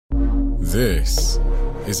This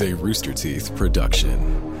is a Rooster Teeth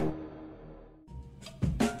production.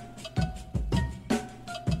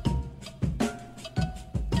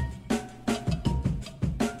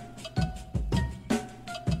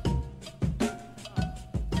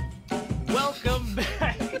 Welcome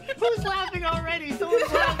back. Who's laughing already?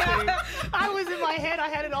 Someone's laughing. I was in my head. I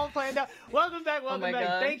had it all planned out. Welcome back. Welcome back.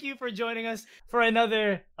 God. Thank you for joining us for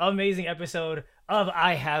another amazing episode of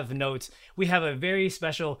I Have Notes. We have a very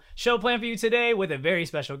special show planned for you today with a very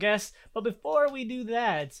special guest. But before we do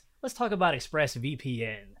that, let's talk about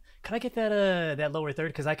ExpressVPN. Can I get that lower third?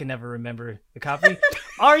 Because I can never remember the copy.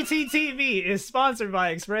 RTTV is sponsored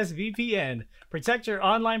by ExpressVPN. Protect your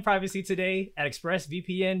online privacy today at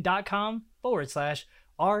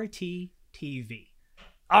expressvpn.com/RTTV.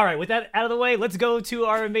 All right, with that out of the way, let's go to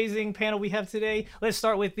our amazing panel we have today. Let's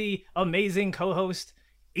start with the amazing co-host,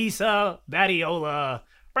 Yssa Badiola.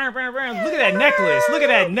 Look at that necklace. Look at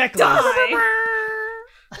that necklace.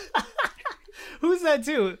 Who's that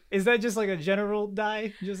too? Is that just like a general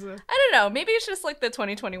die? I don't know. Maybe it's just like the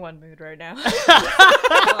 2021 mood right now.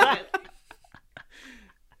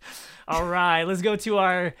 All right, let's go to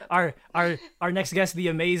our next guest, the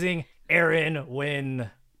amazing Erin Winn.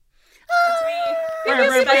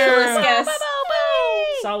 Specialist guest.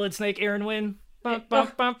 Solid Snake Erin Winn. Coming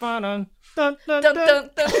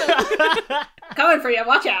for you,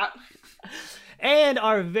 watch out. And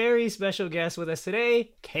our very special guest with us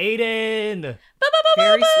today, Kdin.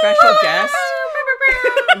 Very special guest.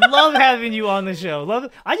 Love having you on the show.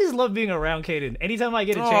 I just love being around Kdin. Anytime I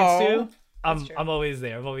get a chance to, I'm always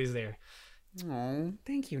there. Oh,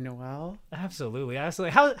 thank you, Noel. Absolutely.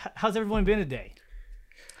 How's everyone been today?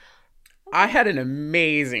 I had an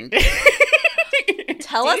amazing day.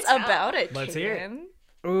 Tell us about it. Let's hear it.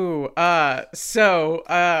 Ooh, so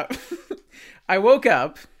I woke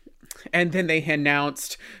up and then they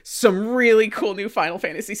announced some really cool new Final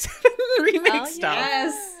Fantasy VII remake stuff.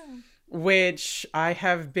 Yes. Which I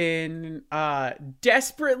have been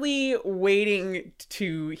desperately waiting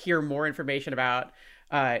to hear more information about.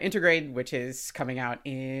 Integrade, which is coming out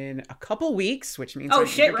in a couple weeks, which means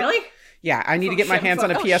Really? Yeah, I need to get my hands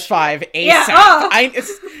on a PS5 ASAP. Yeah.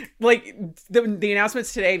 It's like the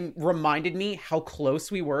announcements today reminded me how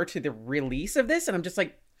close we were to the release of this, and I'm just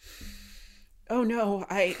like, oh no,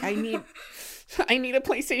 I need a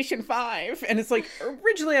PlayStation 5. And it's like,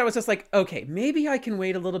 originally I was just like, okay, maybe I can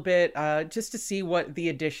wait a little bit just to see what the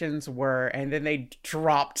additions were, and then they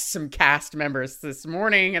dropped some cast members this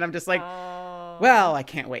morning, and I'm just like, well, I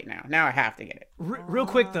can't wait now. Now I have to get it. Real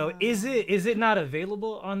quick though, is it not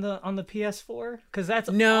available on the PS4? Because that's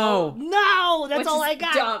that's Which all I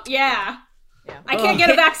got. Dumb. Yeah. I can't get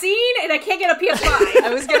a vaccine and I can't get a PS5.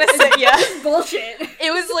 I was gonna say, yeah. Bullshit.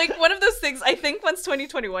 It was like one of those things. I think once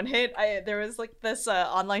 2021 hit, there was like this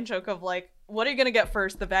online joke of like, what are you gonna get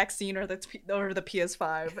first, the vaccine or the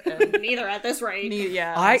PS5? And Neither at this rate.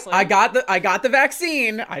 yeah, I got the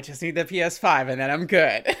vaccine. I just need the PS5 and then I'm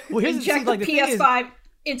good. Well, here's Inject the PS5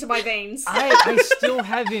 into my veins. I still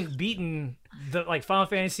haven't beaten the Final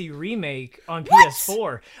Fantasy remake on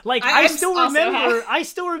PS4. Like I still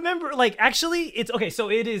remember. Like actually, it's okay.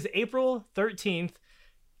 So it is April 13th.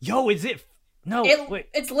 Yo, is it? No, wait.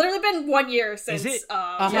 It's literally been 1 year since Is it? It's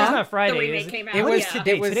not Friday. the remake came out. It was yeah.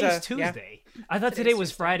 today. Today's Tuesday. I thought today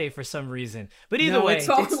was Friday for some reason. But either way, it's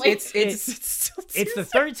the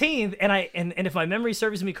 13th, and if my memory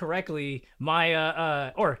serves me correctly,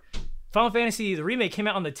 my Final Fantasy the remake came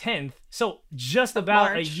out on the 10th, so just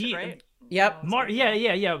about March, a year. right? Yep.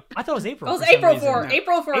 Yeah. I thought it was April. It was for some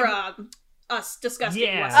April reason. for us disgusting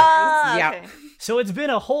Westerners. Yeah. Okay. So it's been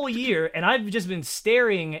a whole year, and I've just been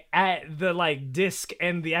staring at the disc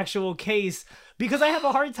and the actual case because I have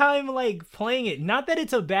a hard time playing it. Not that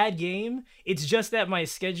it's a bad game, it's just that my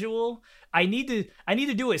schedule. I need to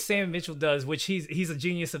do what Sam Mitchell does, which he's a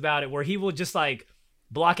genius about it, where he will just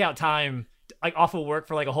block out time off of work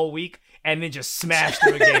for a whole week and then just smash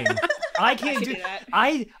through a game. I can't do that.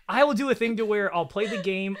 I will do a thing to where I'll play the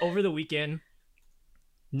game over the weekend,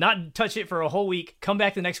 not touch it for a whole week, come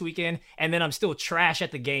back the next weekend, and then I'm still trash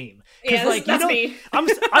at the game. Yeah, that's me. I'm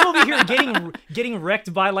over here getting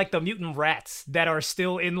wrecked by the mutant rats that are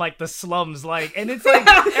still in the slums, and it's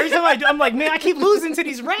every time I do, I'm like, man, I keep losing to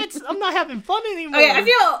these rats. I'm not having fun anymore. Okay,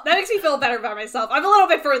 that makes me feel better about myself. I'm a little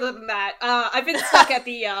bit further than that. I've been stuck at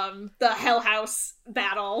the Hell House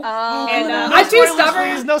battle, and I'm too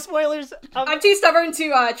stubborn. Please, no spoilers. I'm too stubborn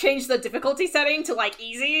to change the difficulty setting to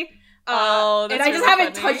easy. That's and I just really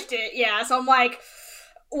haven't funny. touched it. Yeah, so I'm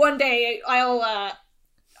one day I'll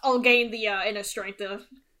gain the inner strength to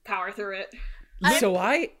power through it. So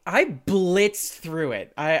I blitzed through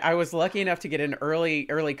it. I was lucky enough to get an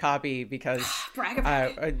early copy because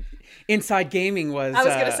Inside Gaming was I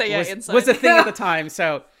was gonna say Inside was a thing at the time.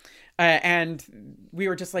 So and we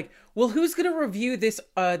were just like, well, who's gonna review this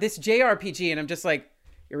JRPG? And I'm just like,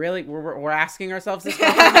 you really we're asking ourselves this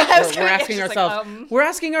question? We're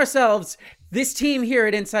asking ourselves, this team here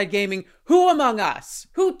at Inside Gaming, who among us,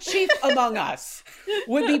 who chief among us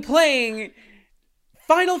would be playing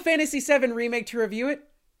Final Fantasy VII Remake to review it?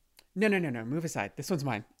 No, move aside. This one's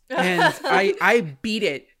mine. And I beat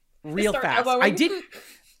it real fast.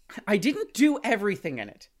 I didn't do everything in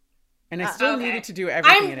it. And I still needed to do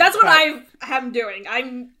everything in it. That's what I am doing.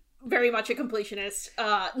 I'm very much a completionist.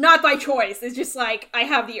 Not by choice. It's just like, I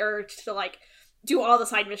have the urge to like do all the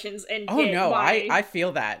side missions and I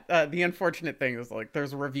feel that. The unfortunate thing is like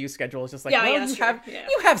there's a review schedule. It's just like,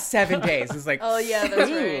 you have 7 days. It's like, oh yeah,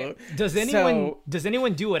 that's right. Does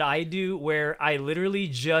anyone do what I do where I literally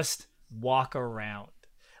just walk around?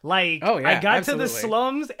 Like, I got to the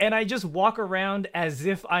slums and I just walk around as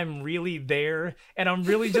if I'm really there, and I'm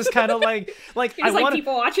really just kind of like I want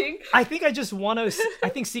people watching. I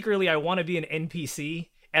think secretly I want to be an NPC,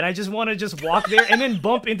 and I just want to just walk there and then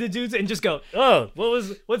bump into dudes and just go, oh,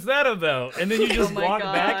 what's that about? And then you just walk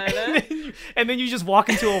back, and then you just walk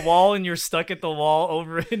into a wall and you're stuck at the wall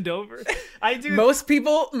over and over. I do. Most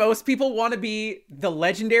people want to be the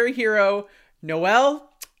legendary hero, Noel.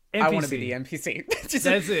 NPC. I want to be the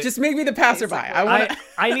NPC. Just make me the passerby.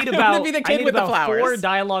 I need about be the kid with the flowers. 4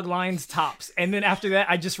 dialogue lines tops, and then after that,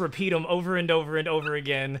 I just repeat them over and over and over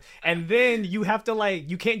again. And then you have to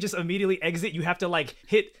you can't just immediately exit. You have to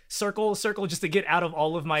hit circle just to get out of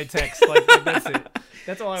all of my text. That's it.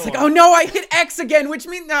 That's all I want. Like, oh no, I hit X again, which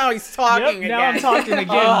means now he's talking again. Now I'm talking again.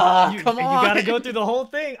 Come on. You gotta go through the whole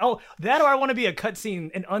thing. Oh, that or I want to be a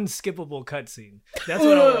cutscene, an unskippable cutscene. That's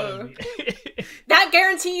what I want to be. That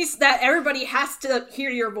guarantees that everybody has to hear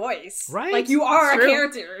your voice. Right? Like you are a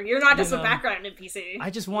character. You're not just a background NPC. I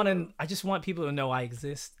just want people to know I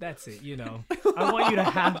exist. That's it, I want you to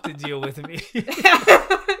have to deal with me.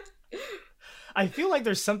 I feel like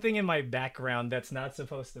there's something in my background that's not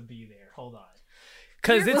supposed to be there. Hold on.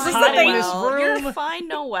 Because it's hot in this room. You're fine,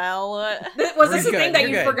 Noel. Was this the thing that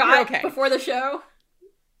you forgot before the show?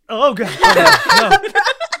 Oh god! Oh,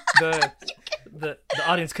 no. The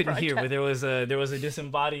audience couldn't hear, but there was a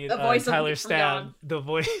disembodied Tyler Stab, the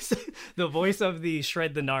voice of the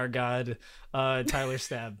Shred the Gnar god, Tyler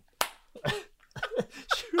Stab.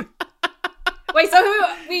 Wait,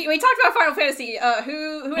 so we talked about Final Fantasy.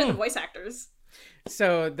 Who are the voice actors?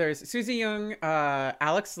 So there's Susie Young,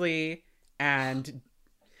 Alex Lee, and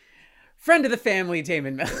friend of the family,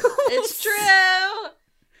 Damon Mills. It's true.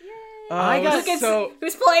 Yay.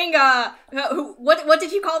 Who's playing? What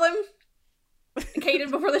did you call them?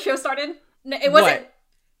 Kdin before the show started. It wasn't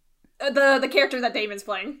the character that Damon's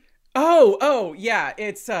playing. Oh yeah,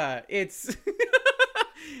 it's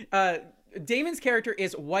Damon's character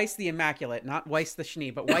is Weiss the Immaculate, not Weiss the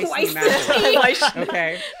Schnee, but Weiss the Immaculate.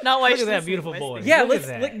 Okay, not Weiss. Look at that beautiful boy. Yeah, let's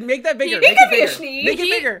make that bigger. Make it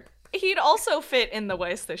bigger. He'd also fit in the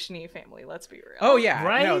Weiss the Schnee family. Let's be real. Oh yeah,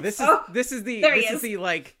 right? No, this is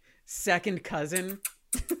the second cousin.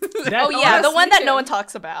 The one that no one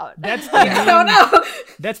talks about. That's the meme.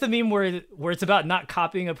 That's the meme where it's about not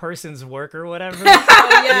copying a person's work or whatever.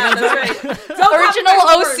 Oh yeah, that's right. Original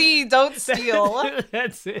OC, don't steal.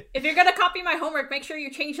 That's it. If you're gonna copy my homework, make sure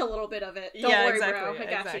you change a little bit of it. Don't worry, bro. I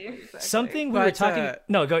got you. Exactly. Something we were talking.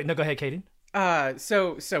 No, go ahead, Kdin.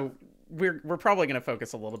 So we're probably going to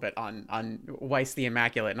focus a little bit on Weiss the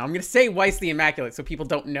Immaculate, and I'm going to say Weiss the Immaculate so people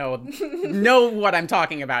don't know what I'm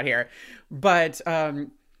talking about here. But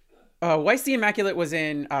Weiss the Immaculate was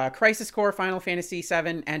in Crisis Core Final Fantasy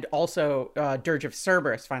VII and also Dirge of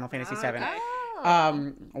Cerberus Final Fantasy VII.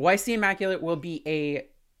 Oh. Weiss the Immaculate will be a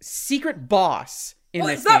secret boss in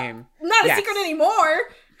this game. Not a secret anymore.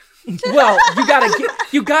 Well,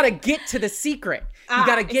 you gotta get to the secret. You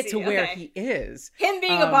gotta get to where he is. Him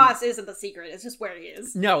being a boss isn't the secret. It's just where he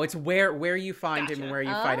is. No, it's where you find him and where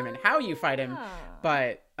you fight him and how you fight him.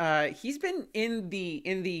 But he's been in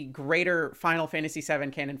the greater Final Fantasy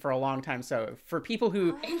VII canon for a long time. So for people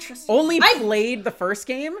who only played the first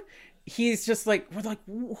game, he's just we're like,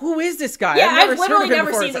 who is this guy? Yeah, I've literally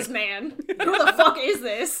never seen this man. Who the fuck is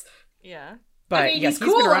this? Yeah. But yes, he's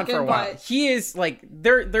been around for a while. He is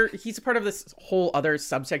he's a part of this whole other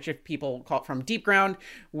subsection of people called from Deep Ground,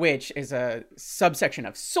 which is a subsection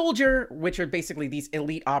of Soldier, which are basically these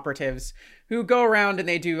elite operatives who go around and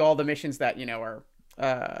they do all the missions that, are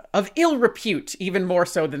ill repute, even more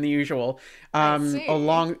so than the usual.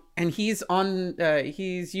 see.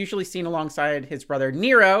 He's usually seen alongside his brother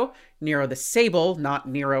Nero the Sable, not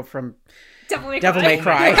Nero from Devil May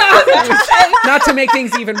Cry. Not to make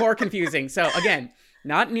things even more confusing. So again,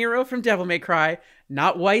 not Nero from Devil May Cry,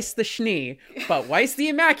 not Weiss the Schnee, but Weiss the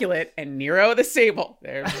Immaculate and Nero the Sable.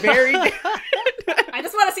 They're very different. I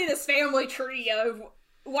just want to see this family tree of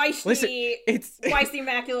Weiss the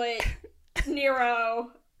Immaculate,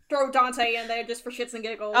 Nero, throw Dante in there just for shits and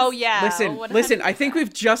giggles. Oh yeah. Listen, I think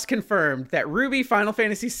we've just confirmed that Ruby, Final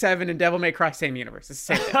Fantasy VII, and Devil May Cry, same universe. It's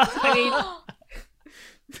the same thing. I mean,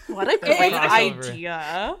 what a great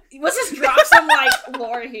idea. Let's just drop some, like,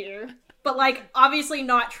 lore here. But, like, obviously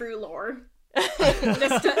not true lore.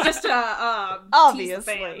 just to obviously. tease the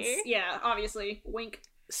fans. Yeah, obviously. Wink.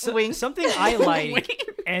 Something I like,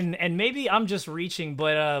 and maybe I'm just reaching,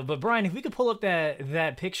 but Brian, if we could pull up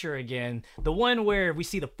that picture again, the one where we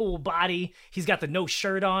see the full body, he's got the no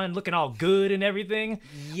shirt on, looking all good and everything.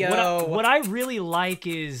 What I really like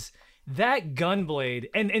is that Gunblade,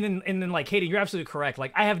 and then like Kdin, you're absolutely correct.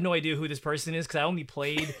 Like, I have no idea who this person is because I only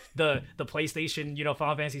played the PlayStation,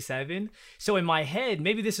 Final Fantasy VII. So in my head,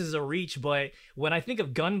 maybe this is a reach, but when I think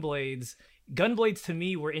of Gunblades to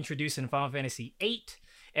me were introduced in Final Fantasy VIII.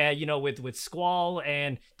 With Squall,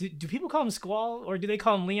 and do people call him Squall or do they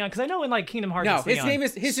call him Leon? Because I know in like Kingdom Hearts, no, it's Leon.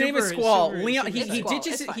 his name is Squall. Leon. He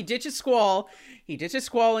ditches Squall. He ditches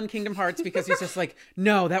Squall in Kingdom Hearts because he's just like,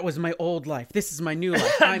 no, that was my old life. This is my new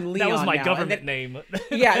life. I'm Leon. That was my now. government name.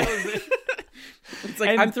 Yeah. It's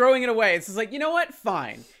like, I'm throwing it away. It's just like, you know what?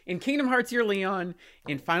 Fine. In Kingdom Hearts, you're Leon.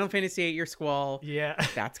 In Final Fantasy VIII, you're Squall. Yeah,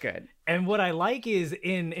 that's good. And what I like is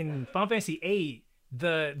in Final Fantasy VIII,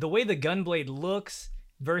 the way the Gunblade looks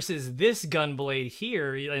versus this Gunblade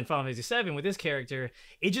here in Final Fantasy VII with this character,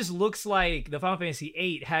 it just looks like the Final Fantasy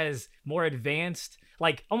VIII has more advanced,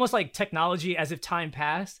 like almost like technology as if time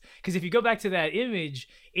passed. Because if you go back to that image,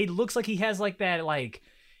 it looks like he has like that like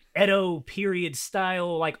Edo period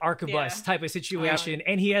style like arquebus type of situation,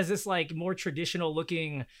 and he has this like more traditional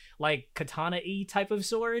looking like katana-y type of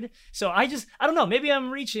sword. So I don't know, maybe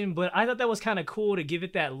I'm reaching, but I thought that was kind of cool to give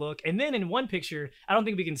it that look. And then in one picture, I don't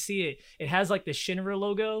think we can see it has like the Shinra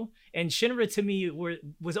logo, and Shinra to me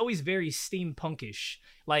was always very steampunkish,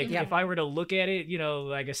 like if I were to look at it,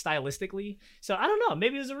 like stylistically. So I don't know,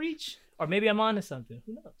 maybe it was a reach, or maybe I'm onto something,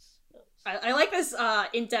 who knows. I like this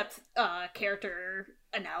in-depth character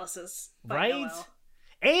analysis by right Noel.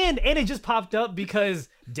 And it just popped up because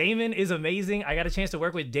Damon is amazing. I got a chance to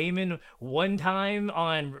work with Damon one time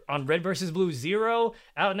on Red vs. Blue Zero,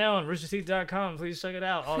 out now on roosterteeth.com. Please check it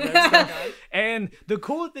out, all that stuff. And the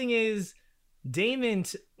cool thing is Damon,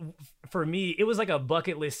 for me, it was like a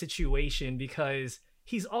bucket list situation because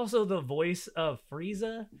he's also the voice of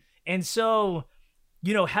Frieza. And so,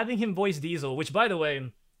 having him voice Diesel, which by the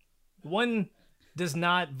way, one does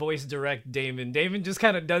not voice direct Damon. Damon just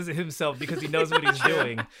kind of does it himself because he knows what he's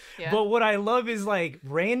doing. But what I love is like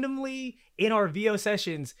randomly in our VO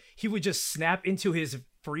sessions, he would just snap into his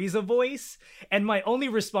Frieza voice. And my only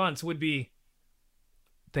response would be,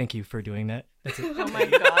 thank you for doing that. That's it. Oh my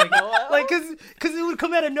god, Noel. Like, cause it would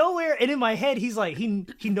come out of nowhere, and in my head, he's like, he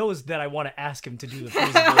knows that I want to ask him to do the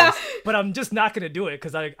Frieza voice, but I'm just not gonna do it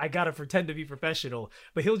because I gotta pretend to be professional.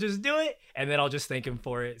 But he'll just do it, and then I'll just thank him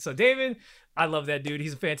for it. So David, I love that dude.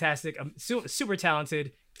 He's fantastic. I'm super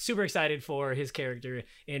talented. Super excited for his character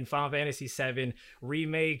in Final Fantasy VII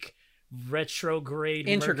Remake. Retrograde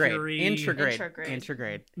Mercury.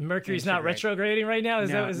 Intrograde. Mercury's not retrograding right now? Is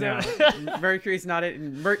that Mercury's not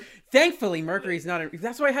in thankfully Mercury's not in,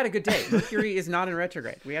 that's why I had a good day. Mercury is not in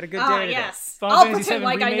retrograde. We had a good day today. Yes. Final I'll Fantasy pretend VII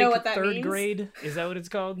like Remake, I know what that third means. grade? Is that what it's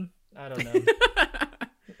called? I don't know.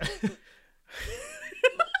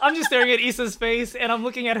 I'm just staring at Issa's face and I'm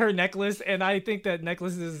looking at her necklace, and I think that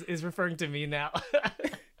necklace is referring to me now.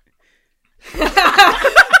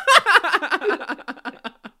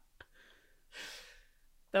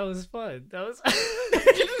 That was fun.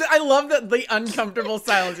 I love the uncomfortable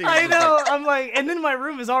silence. I know. I'm like, and then my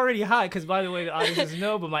room is already hot because, by the way, the audience doesn't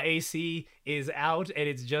know, but my AC is out and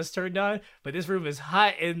it's just turned on. But this room is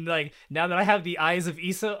hot, and like now that I have the eyes of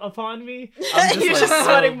Issa upon me, I'm just You're like, just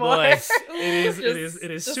sweating boy. more.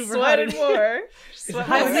 It is super hot. Sweating more.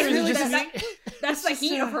 That's the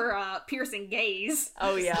heat of her piercing gaze.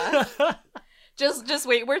 Oh yeah. Just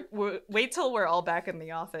wait. Wait till we're all back in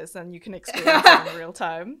the office and you can experience it in real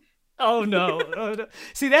time. Oh no.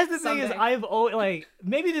 See, that's the thing is, Someday. I've always, like,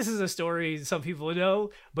 maybe this is a story some people know,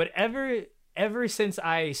 but ever since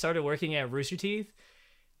I started working at Rooster Teeth,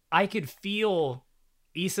 I could feel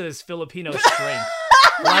Issa's Filipino strength.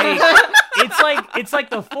 Like, it's like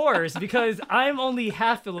the Force, because I'm only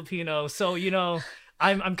half Filipino, so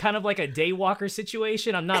I'm kind of like a daywalker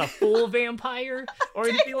situation. I'm not a full vampire or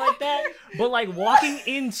anything like that. But like walking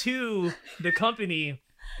into the company,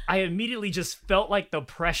 I immediately just felt like the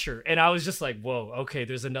pressure, and I was just like, whoa, okay,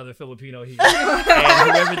 there's another Filipino here.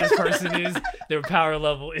 And whoever this person is, their power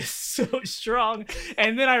level is so strong.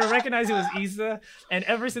 And then I recognized it was Yssa, and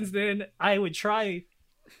ever since then, I would try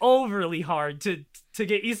overly hard to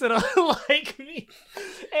get Yssa to like me.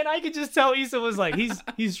 And I could just tell Yssa was like,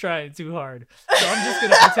 he's trying too hard. So I'm just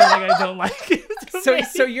going to pretend like I don't like him.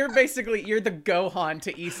 So you're the Gohan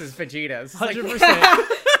to Issa's Vegetas.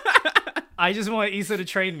 100%. I just want Yssa to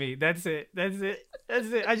train me. That's it.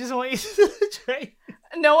 I just want Yssa to train me.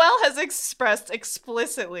 Noel has expressed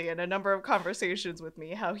explicitly in a number of conversations with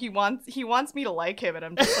me how he wants me to like him, and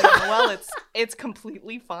I'm just like, Noel, it's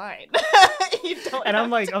completely fine. And I'm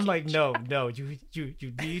like, no, you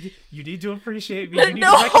need to appreciate me. You need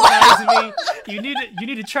to recognize me. You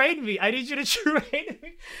need to train me. I need you to train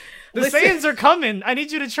me. The Saiyans are coming. I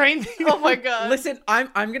need you to train me. Oh my god. Listen,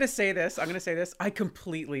 I'm gonna say this. I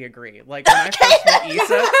completely agree. Like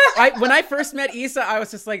when I first met Yssa, I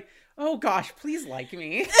was just like, oh gosh, please like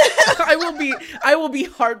me. I will be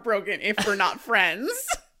heartbroken if we're not friends.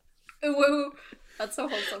 Ooh, that's so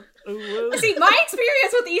wholesome. Ooh. See, my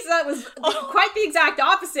experience with Yssa was quite the exact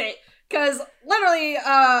opposite. Because literally,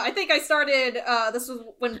 I think I started. This was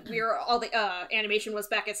when all the animation was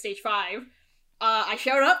back at stage 5. I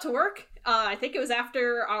showed up to work. I think it was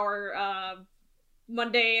after our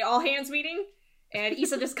Monday all hands meeting, and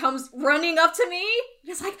Yssa just comes running up to me.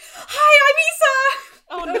 And is like, "Hi, I'm Yssa."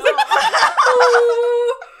 Oh no!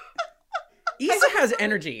 Yssa has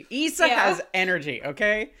energy. Yssa has energy.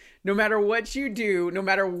 Okay, no matter what you do, no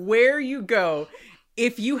matter where you go,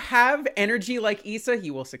 if you have energy like Yssa,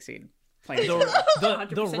 you will succeed.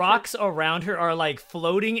 The rocks around her are like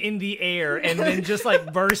floating in the air and then just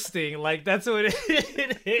like bursting. Like that's what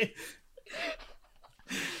it is.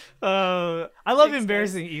 I love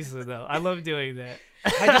embarrassing Yssa though. I love doing that.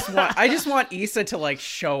 I just want Yssa to like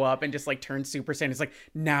show up and just like turn Super Saiyan. It's like,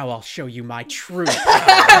 now I'll show you my true power.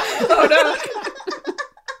 Oh no!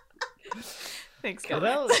 Thanks, guys.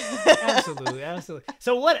 Well, absolutely.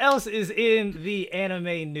 So what else is in the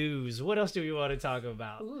anime news? What else do we want to talk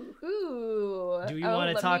about? Ooh. Do we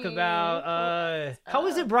want to talk about how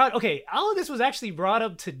was it brought? Okay, all of this was actually brought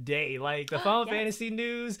up today. Like the Final Fantasy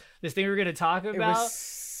news, this thing we're going to talk about.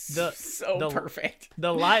 Perfect.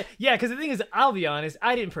 The live, because the thing is, I'll be honest,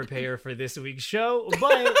 I didn't prepare for this week's show,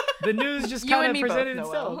 but the news just kind of presented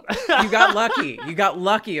itself. You got lucky. You got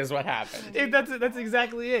lucky, is what happened. That's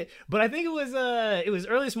exactly it. But I think it was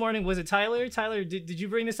early this morning. Was it Tyler? Tyler, did you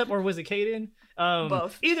bring this up, or was it Kdin?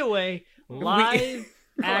 Both. Either way, live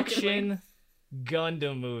action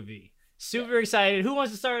Gundam movie. Super excited. Who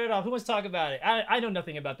wants to start it off? Who wants to talk about it? I know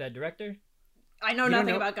nothing about that director. I know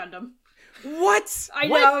nothing about Gundam. What? I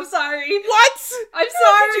know, I'm sorry. What? I'm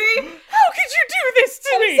sorry. How could you do this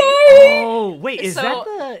to me? Sorry. Oh, wait, is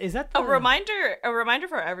that a reminder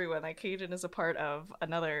for everyone that Kdin is a part of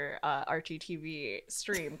another RTTV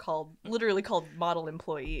stream literally called Model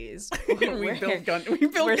Employees. Where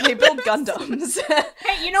they build Gundams.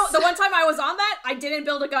 Hey, the one time I was on that, I didn't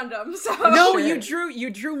build a Gundam. So no, you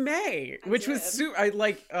drew May, which was super.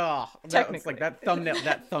 That was like that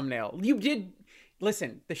thumbnail. You did.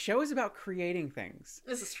 Listen, the show is about creating things.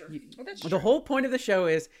 This is true. The whole point of the show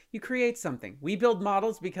is you create something. We build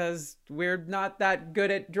models because we're not that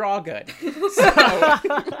good at draw good. So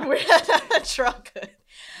we're not at draw good.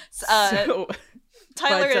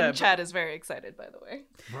 Tyler in chat is very excited, by the way.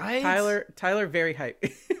 Right? Tyler very hype.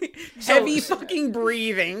 Heavy fucking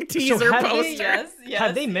breathing teaser poster.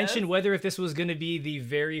 Have they mentioned whether if this was going to be the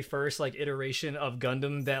very first like iteration of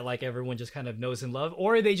Gundam that like everyone just kind of knows and love,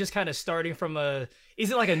 or are they just kind of starting from is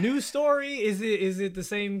it like a new story? Is it the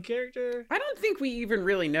same character? I don't think we even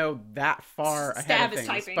really know that far ahead of things,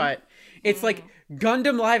 typing. But it's like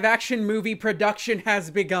Gundam live action movie production has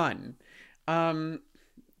begun.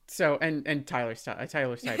 So and Tyler's typing.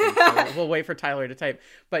 So we'll wait for Tyler to type.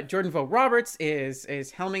 But Jordan Vogt Roberts is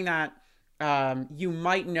helming that. You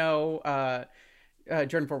might know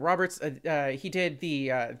Jordan Vogt Roberts. He did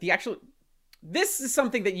the actual. This is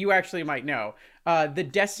something that you actually might know. The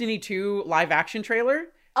Destiny 2 live action trailer.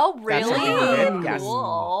 Oh, really? That's something he did. Yes.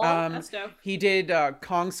 Cool. That's dope. He did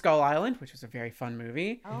Kong Skull Island, which was a very fun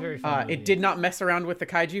movie. Very fun movie. It did not mess around with the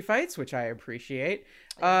kaiju fights, which I appreciate.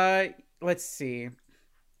 Let's see.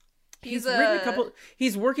 He's written a couple.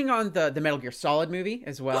 He's working on the Metal Gear Solid movie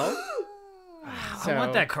as well. I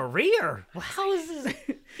want that career. How is this?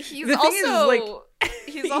 He's also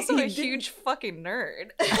He's also a He did- huge fucking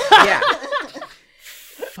nerd. Yeah.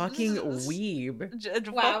 Fucking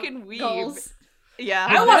weeb. Wow, Fucking weeb. goals. Yeah.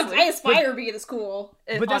 I aspire to be in the school.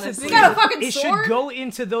 But that's the honestly. thing. You got a fucking it sword? should go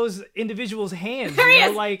into those individuals' hands. There he You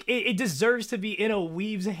know? is. Like it deserves to be in a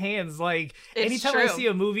weeb's hands. Like It's anytime I true. see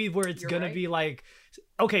a movie where it's You're gonna right. be like,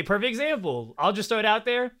 okay, perfect example. I'll just throw it out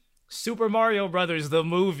there. Super Mario Brothers, the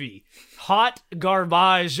movie. Hot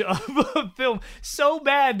garbage of a film. So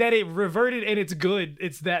bad that it reverted and it's good.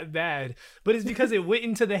 It's that bad. But it's because it went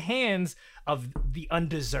into the hands of the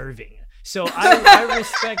undeserving. So I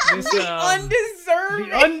respect this. Undeserved.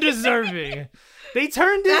 The undeserving. They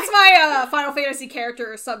turned it. That's my Final Fantasy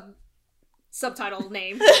character subtitle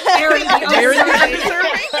name. Erin the Erin the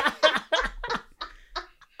Undeserving.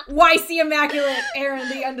 YC Immaculate, Erin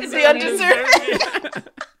the Undeserving. Undeserving.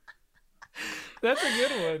 That's a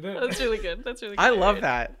good one. That's really good. That's really good. I love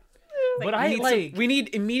that. But I like. We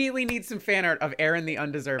immediately need some fan art of Erin the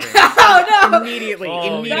Undeserving. Oh no! Immediately.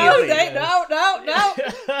 Oh, No,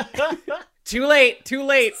 yes. no. Too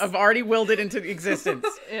late. I've already willed it into existence.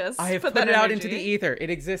 Yes. I have put that it out energy. into the ether. It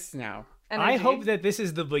exists now. I Energy. hope that this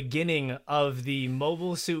is the beginning of the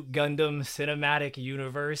Mobile Suit Gundam cinematic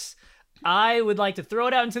universe. I would like to throw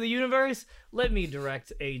it out into the universe. Let me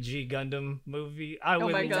direct a G Gundam movie. I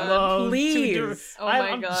would my God. love Please. to do. Oh my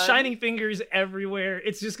I'm God. shining fingers everywhere.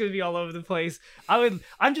 It's just gonna be all over the place. I'm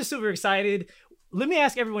just super excited. Let me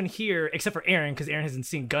ask everyone here, except for Erin, because Erin hasn't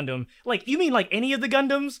seen Gundam. Like, you mean like any of the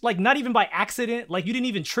Gundams? Like, not even by accident? Like, you didn't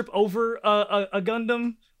even trip over a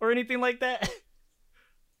Gundam or anything like that?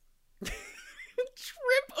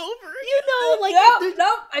 Trip over. You know, like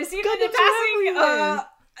Nope. I've seen it in Gundams passing. everywhere.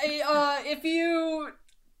 If you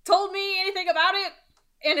told me anything about it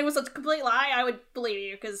and it was a complete lie, I would believe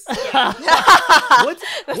you. Because What's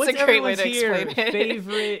That's what's a great way everyone's to here explain it.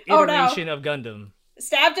 favorite Oh, no. iteration of Gundam?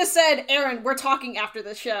 Stab just said, "Aaron, we're talking after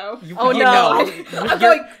the show." Oh, You no. know, I'm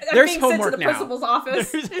there's being sent to homework the now. principal's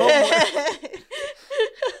office. There's homework.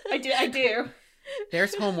 I do.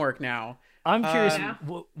 There's homework now. I'm curious Yeah.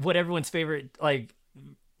 what everyone's favorite like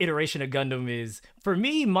iteration of Gundam is. For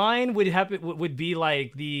me, mine would be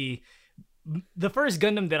like the first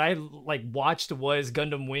Gundam that I like watched was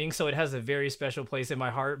Gundam Wing, so it has a very special place in my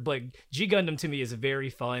heart. But G Gundam to me is very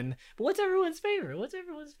fun. But what's everyone's favorite?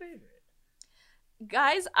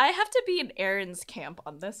 Guys, I have to be in Erin's camp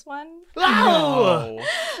on this one. Wow!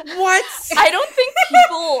 What? I don't think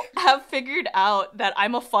people have figured out that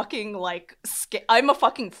I'm a fucking I'm a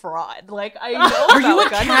fucking fraud. Like I know. Are you a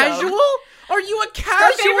about Gundam. casual? Are you a Her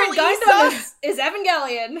casual? favorite Issa? Gundam is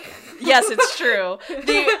Evangelion. Yes, it's true.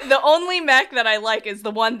 The only mech that I like is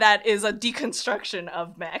the one that is a deconstruction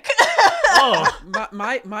of mech. Oh,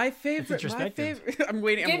 My favorite. My introspective. favorite. I'm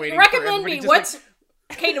waiting. For Recommend everybody me. to What's just,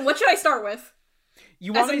 Kdin? What should I start with?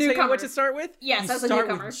 you want as a me to tell you newcomer? what to start with? Yes, you as a start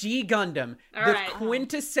newcomer. with G Gundam, All the right.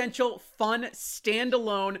 quintessential fun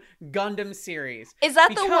standalone Gundam series. Is that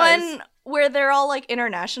the Because- one where they're all like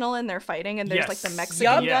international and they're fighting and there's like the Yes.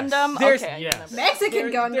 Mexican Yup. Gundam? Yes. Okay. I Yes. remember.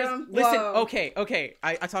 Mexican Gundam. Listen, Whoa. okay.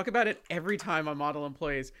 I talk about it every time on Model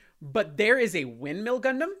Employees, but there is a windmill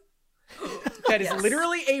Gundam that is Yes.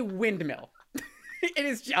 literally a windmill. It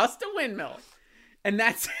is just a windmill. And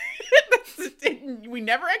that's we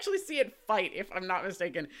never actually see it fight, if I'm not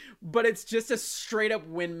mistaken. But it's just a straight up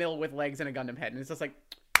windmill with legs and a Gundam head. And it's just like,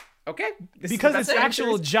 okay. this is because the its best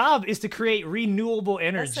actual series. job is to create renewable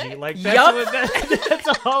energy. it. Like that's Yup. what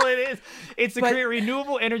that's all it is. It's to But- create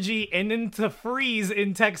renewable energy and then to freeze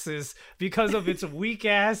in Texas because of its weak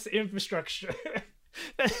ass infrastructure.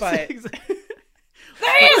 That's But-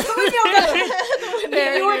 There he is. The windmill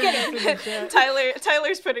Gundam. You were getting.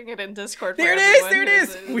 Tyler's putting it in Discord. For There it everyone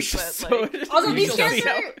is. who We should but, so like, Also, we these shall see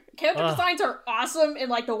character designs are awesome in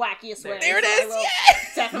like the wackiest way. There it so is, I will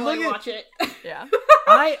yes! definitely Look at- watch it. yeah.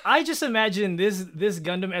 I just imagine this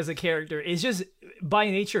Gundam as a character is just by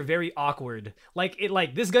nature very awkward. Like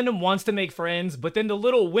this Gundam wants to make friends, but then the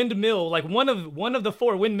little windmill, like one of the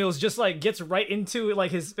four windmills, just like gets right into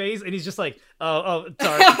like his face, and he's just like, oh,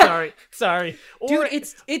 sorry. Or, Dude,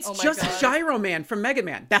 it's Oh my just God. Gyro Man from Mega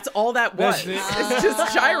Man. That's all that was. That's it. It's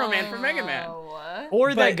just Gyro Man from Mega Man. Oh.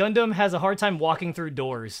 Or that But- Gundam has a hard time walking through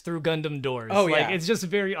Gundam doors. Oh, like yeah. it's just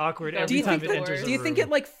very awkward Do every you time think it that- enters. Do you a think room. it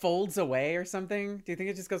like folds away or something? Do you think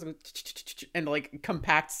it just goes and like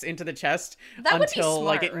compacts into the chest That would be until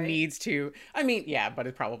like smart, it right? needs to? I mean, yeah, but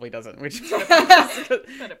it probably doesn't. Which But it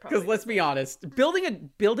because probably let's be honest,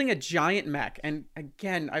 building a giant mech, and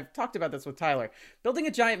again, I've talked about this with Tyler. Building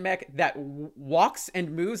a giant mech that walks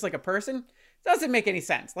and moves like a person doesn't make any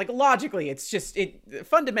sense. Like logically, it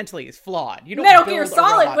fundamentally is flawed. You don't Metal build Gear a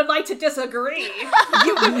Solid robot- would like to disagree.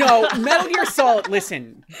 No, Metal Gear Solid.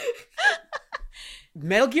 Listen,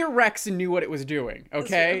 Metal Gear Rex knew what it was doing,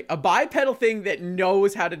 okay? A bipedal thing that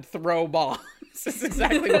knows how to throw bombs. This is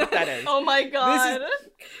exactly what that is. Oh my god.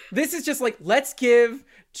 This is just like, let's give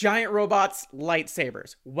giant robots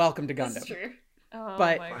lightsabers. Welcome to Gundam. That's true. Oh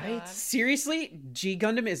But my god. seriously, G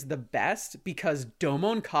Gundam is the best because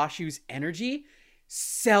Domon Kashu's energy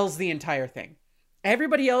sells the entire thing.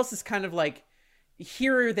 Everybody else is kind of like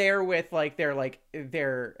here or there with like their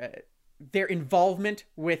involvement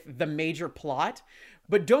with the major plot,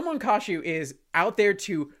 but Domon Kashu is out there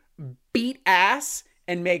to beat ass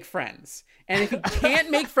and make friends. And if he can't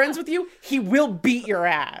make friends with you, he will beat your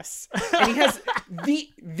ass. And he has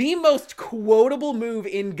the most quotable move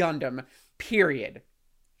in Gundam, period.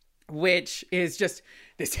 Which is just,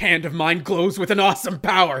 this hand of mine glows with an awesome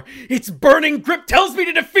power. Its burning grip tells me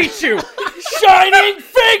to defeat you. Shining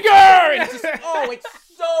finger! And it's just, it's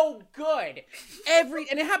so good.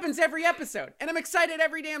 And it happens every episode. And I'm excited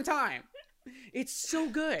every damn time. It's so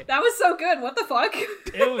good. That was so good. What the fuck?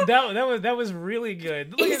 That was really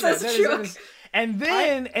good. Look at that. That is, and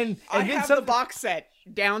then I have the box set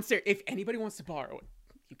downstairs. If anybody wants to borrow it,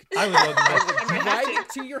 you could. I would love I will drive it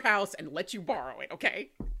to your house and let you borrow it.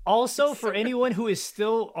 Okay. Also, for anyone who is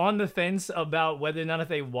still on the fence about whether or not if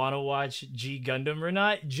they want to watch G Gundam or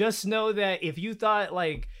not, just know that if you thought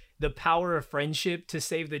like the power of friendship to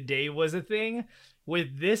save the day was a thing,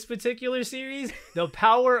 with this particular series, the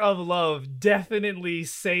power of love definitely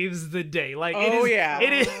saves the day. Like,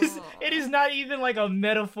 it is not even like a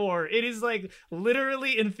metaphor. It is like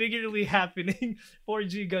literally and figuratively happening for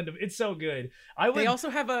G Gundam. It's so good. They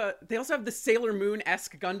also have the Sailor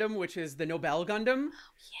Moon-esque Gundam, which is the Nobel Gundam,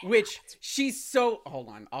 which she's so. Hold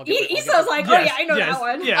on, I'll get it. Issa's like, I know that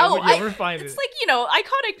one. Yeah, we're fine. It's like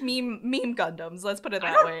iconic meme Gundams. Let's put it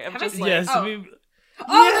that way. I'm just like,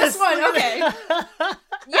 this one, okay.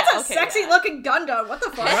 That's a sexy looking Gundam. What the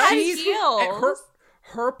fuck?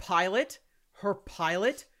 Her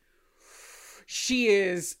pilot, she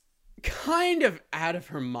is kind of out of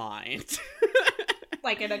her mind.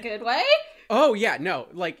 Like in a good way? Oh yeah, no.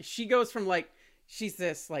 Like she goes from like, she's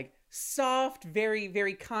this like soft, very,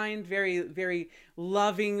 very kind, very, very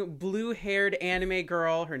loving, blue-haired anime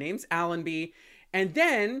girl. Her name's Allenby. And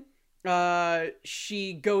then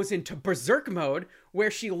she goes into berserk mode where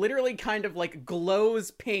she literally kind of like glows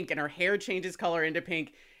pink and her hair changes color into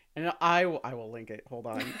pink, and I will link it. Hold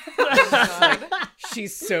on.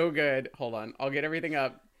 She's so good. Hold on, I'll get everything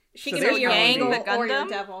up. She can be your angel or your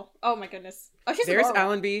devil. Oh my goodness. Oh, there's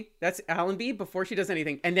Allenby. That's Allenby before she does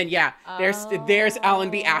anything, and then there's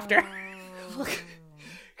Allenby after.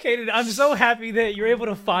 Kdin, I'm so happy that you're able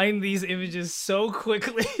to find these images so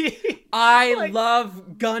quickly. I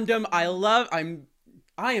love Gundam.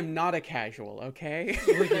 I am not a casual, okay?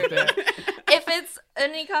 Look at that. If it's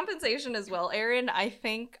any compensation as well, Erin, I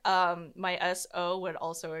think my SO would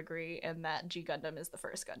also agree in that G Gundam is the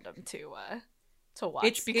first Gundam to watch.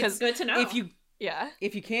 It's good to know. If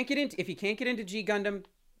you can't get into G Gundam,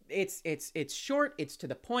 it's short, it's to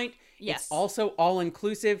the point. Yes. It's also all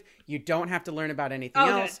inclusive. You don't have to learn about anything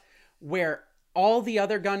else. Where all the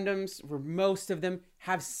other Gundams, or most of them,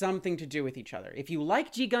 have something to do with each other. If you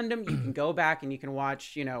like G Gundam, you can go back and you can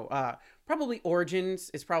watch, probably Origins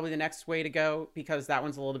is probably the next way to go, because that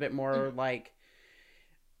one's a little bit more like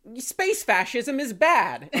space fascism is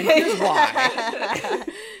bad, and here's why.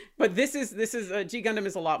 But this is G Gundam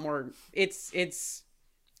is a lot more. It's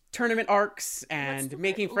tournament arcs and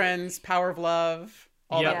making friends, power of love,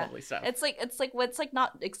 all that lovely stuff. It's like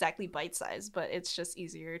not exactly bite size, but it's just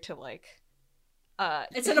easier to like.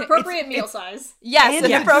 It's an appropriate meal size. Yes,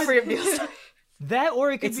 an appropriate meal size. That,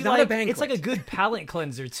 or it could be not like, a banquet. it's like a good palate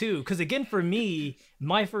cleanser too. Because again, for me,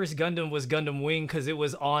 my first Gundam was Gundam Wing, because it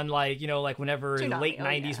was on like whenever Toonami, late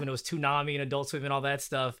 90s when it was Toonami and Adult Swim and all that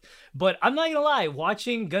stuff. But I'm not gonna lie,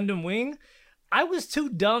 watching Gundam Wing, I was too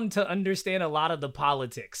dumb to understand a lot of the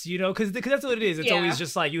politics, because that's what it is. It's always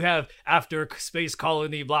just like, you have after space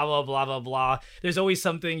colony, blah, blah, blah, blah, blah. There's always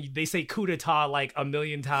something, they say coup d'etat like a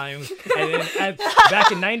million times. And then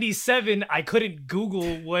back in 97, I couldn't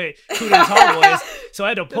Google what coup d'etat was. So I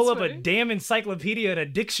had to pull up a damn encyclopedia and a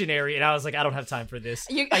dictionary. And I was like, I don't have time for this.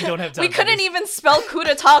 I don't have time We couldn't even spell coup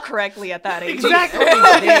d'etat correctly at that age. Exactly.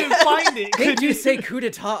 I didn't find it. They do say coup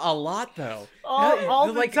d'etat a lot, though.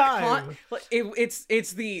 All the time. It's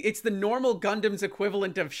the normal Gundam's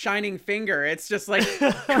equivalent of Shining Finger. It's just like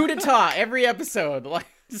coup d'etat every episode. Like,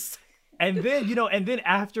 And then, and then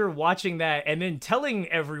after watching that and then telling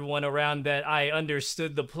everyone around that I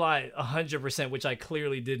understood the plot 100%, which I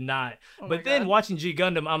clearly did not. But then watching G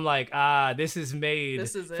Gundam, I'm like, this is made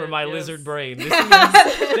for my lizard brain.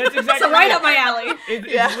 That's exactly so right up my alley.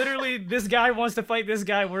 It's literally, this guy wants to fight this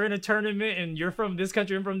guy. We're in a tournament and you're from this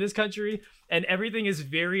country, I'm from this country. And everything is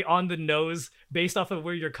very on the nose based off of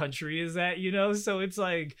where your country is at, So it's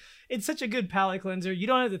like, it's such a good palate cleanser. You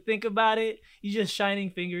don't have to think about it. You're just shining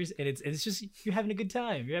fingers, and it's just, you're having a good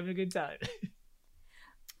time. You're having a good time.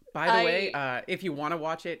 By the way, if you want to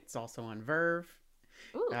watch it, it's also on Verve.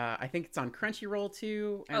 I think it's on Crunchyroll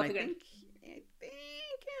too, and I think Amazon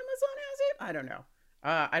has it. I don't know.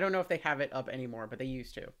 I don't know if they have it up anymore, but they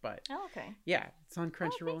used to. But yeah, it's on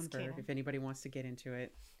Crunchyroll and Verve if anybody wants to get into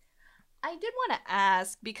it. I did want to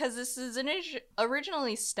ask, because this is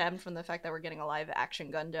originally stemmed from the fact that we're getting a live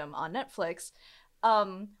action Gundam on Netflix.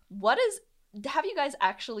 Have you guys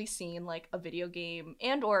actually seen like a video game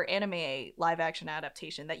and or anime live action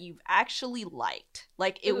adaptation that you've actually liked?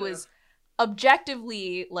 Like it was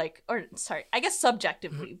objectively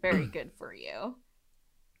subjectively very good for you.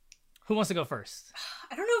 Who wants to go first?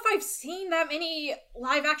 I don't know if I've seen that many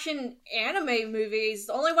live action anime movies.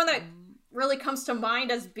 The only one that really comes to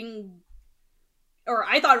mind as being, or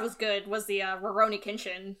I thought it was good, was the Rurouni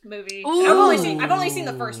Kenshin movie. I've only seen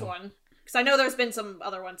the first one because I know there's been some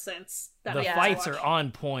other ones since. The fights are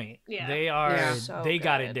on point. Yeah, they are. Yeah. They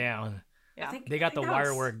got it down. Yeah, they got the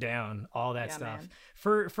wire work down. All that stuff.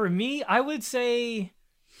 Man. For me, I would say,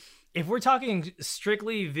 if we're talking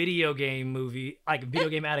strictly video game movie, like video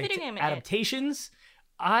game adaptations,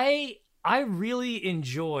 I really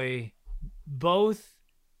enjoy both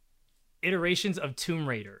iterations of Tomb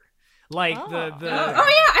Raider. Like I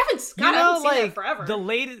haven't seen that forever.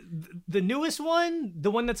 The newest one,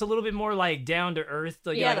 the one that's a little bit more like down to earth, a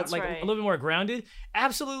little bit more grounded.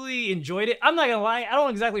 Absolutely enjoyed it. I'm not gonna lie, I don't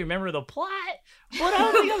exactly remember the plot, but I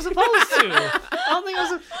don't think I'm supposed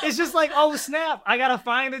to. It's just like, oh snap, I gotta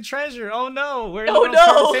find a treasure. Oh no, we're in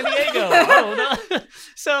San Diego. Oh no.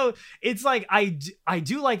 So it's like I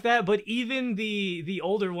do like that, but even the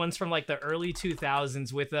older ones from like the early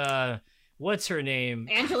 2000s with what's her name?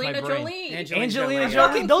 Angelina Jolie. Angelina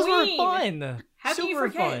Jolie. Those were fun. Super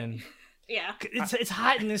fun. Yeah. It's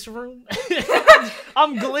hot in this room.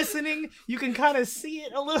 I'm glistening. You can kind of see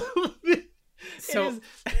it a little bit. So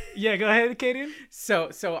go ahead, Kdin. So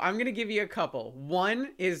I'm gonna give you a couple.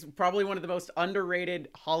 One is probably one of the most underrated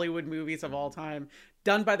Hollywood movies of all time,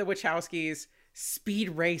 done by the Wachowskis. Speed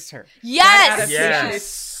Racer. Yes. That adaptation is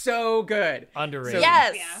so good. Underrated. So,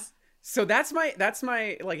 yes. Yeah. So that's my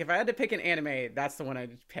like, if I had to pick an anime, that's the one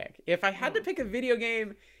I'd pick. If I had to pick a video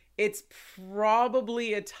game, it's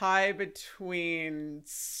probably a tie between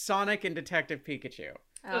Sonic and Detective Pikachu.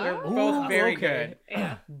 They're both very good.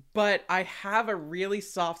 Yeah. But I have a really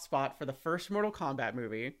soft spot for the first Mortal Kombat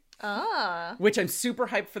movie. Which I'm super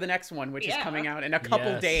hyped for the next one, which is coming out in a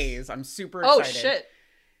couple days. I'm super excited. Oh shit.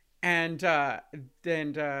 And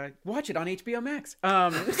then watch it on HBO Max.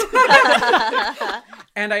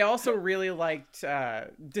 And I also really liked,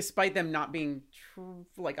 despite them not being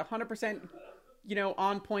like 100%,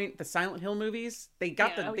 on point, the Silent Hill movies. They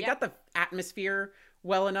got got the atmosphere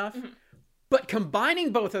well enough. Mm-hmm. But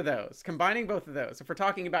combining both of those, if we're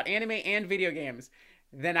talking about anime and video games,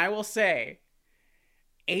 then I will say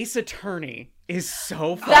Ace Attorney is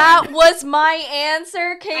so fun. That was my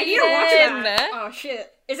answer, Kdin. I need to watch that. Oh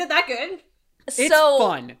shit. Is it that good? It's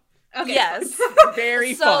fun. Okay. Yes.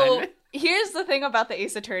 Very fun. Here's the thing about the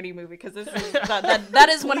Ace Attorney movie, because this is that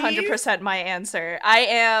is 100% my answer. I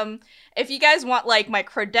am, if you guys want like my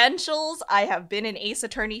credentials, I have been an Ace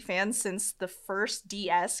Attorney fan since the first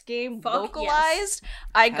DS game localized. Yes.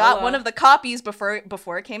 I got one of the copies before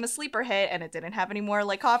it came a sleeper hit, and it didn't have any more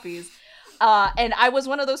like copies. And I was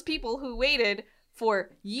one of those people who waited for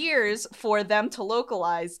years for them to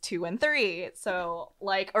localize 2 and 3. So,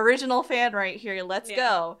 like, original fan right here, let's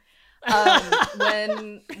go.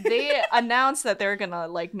 When they announced that they're gonna,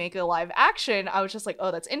 like, make a live action, I was just like,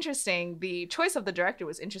 oh, that's interesting. The choice of the director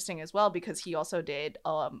was interesting as well, because he also did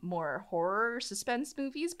more horror suspense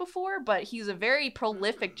movies before, but he's a very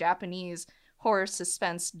prolific Japanese horror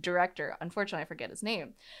suspense director. Unfortunately, I forget his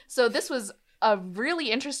name. So this was a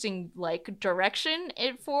really interesting like direction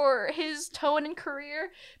for his tone and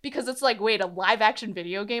career, because it's like, wait, a live action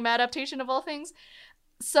video game adaptation of all things.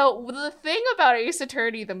 So the thing about Ace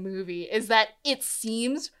Attorney the movie is that it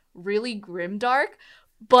seems really grimdark,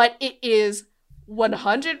 but it is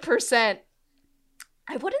 100%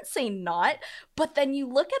 I wouldn't say not, but then you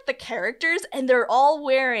look at the characters and they're all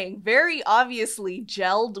wearing very obviously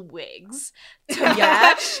gelled wigs to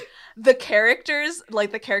match the characters,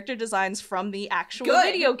 like the character designs from the actual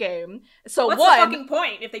video game. So what's the fucking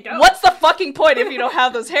point if they don't? What's the fucking point if you don't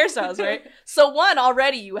have those hairstyles, right? So one,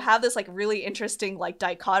 already you have this like really interesting like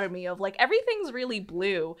dichotomy of like everything's really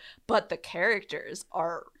blue, but the characters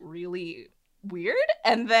are really weird.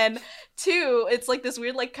 And then two, it's like this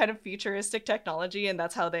weird like kind of futuristic technology, and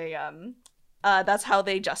that's how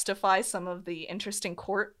they justify some of the interesting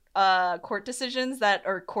court decisions that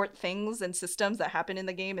or court things and systems that happen in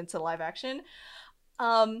the game into live action.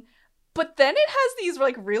 But then it has these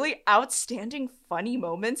like really outstanding funny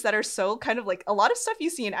moments that are so kind of like a lot of stuff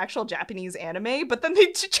you see in actual Japanese anime, but then they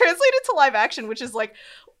translate it to live action, which is like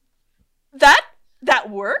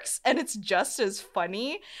that works and it's just as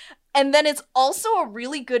funny. And then it's also a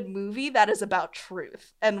really good movie that is about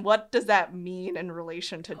truth. And what does that mean in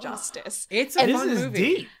relation to justice? It's a fun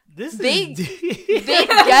movie. Deep. This is deep. They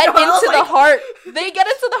get into the heart. They get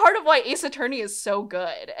into the heart of why Ace Attorney is so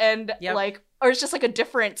good. And like, or it's just like a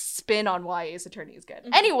different spin on why Ace Attorney is good.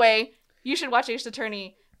 Anyway, you should watch Ace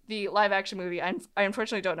Attorney, the live action movie. I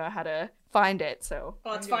unfortunately don't know how to find it, so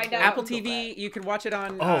let's find out. Apple TV, you can watch it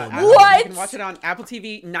on what? You can watch it on Apple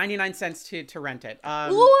TV, 99 cents to rent it.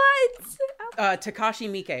 What? Takashi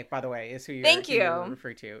Miike, by the way, is who you're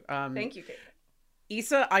referring to. Thank you, Kate.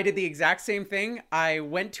 Issa, I did the exact same thing. I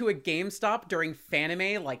went to a GameStop during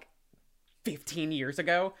Fanime like 15 years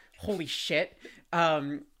ago. Holy shit.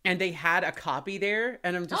 And they had a copy there,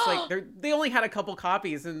 and I'm just like, they only had a couple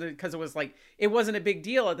copies, and because it was like, it wasn't a big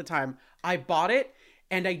deal at the time. I bought it,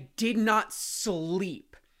 and I did not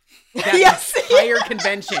sleep that entire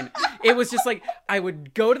convention. It was just like, I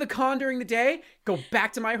would go to the con during the day, go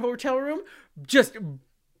back to my hotel room, just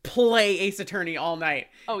play Ace Attorney all night.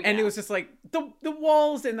 And it was just like, the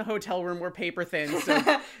walls in the hotel room were paper thin,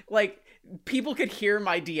 so like, people could hear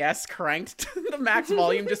my DS cranked to the max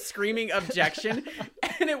volume, just screaming objection.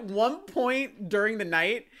 And at one point during the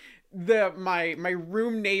night, my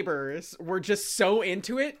room neighbors were just so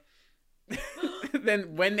into it.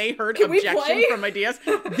 Then when they heard objection from my DS,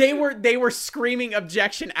 they were screaming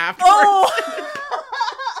objection afterwards.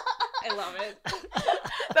 I love it.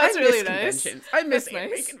 That's really nice. I miss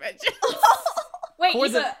anime conventions. Wait,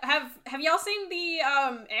 Issa, have y'all seen the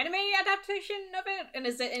anime adaptation of it? And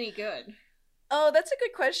is it any good? Oh, that's a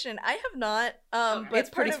good question. I have not. But it's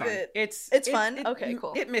pretty fun. It's fun. Okay,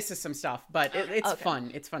 cool. It misses some stuff, but it's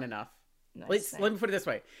fun. It's fun enough. Nice. Let me put it this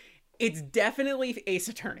way. It's definitely Ace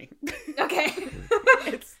Attorney. Okay.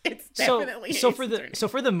 it's definitely so for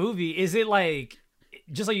the movie, is it like,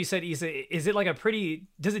 just like you said, Issa, is it like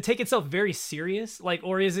does it take itself very serious? Like,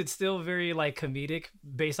 or is it still very like comedic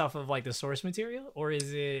based off of like the source material? Or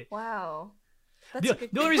is it... Wow. The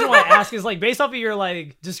only reason why I ask is like, based off of your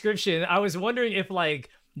like description, I was wondering if like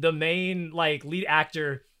the main like lead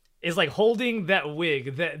actor is like holding that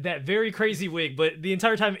wig, that very crazy wig, but the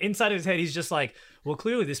entire time inside of his head, he's just like, well,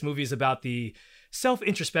 clearly this movie is about the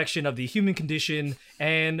self-introspection of the human condition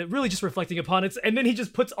and really just reflecting upon it. And then he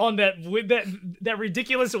just puts on that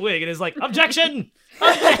ridiculous wig and is like, objection!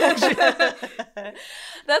 Objection!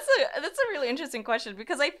 That's a really interesting question,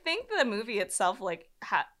 because I think the movie itself like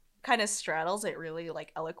kind of straddles it really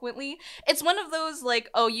like eloquently. It's one of those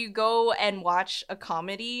like, oh, you go and watch a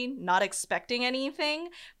comedy not expecting anything,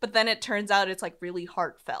 but then it turns out it's like really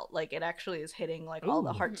heartfelt. Like it actually is hitting like all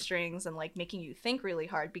the heartstrings and like making you think really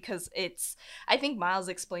hard, because I think Miles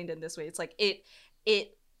explained it this way. It's like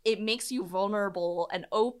it makes you vulnerable and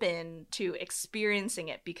open to experiencing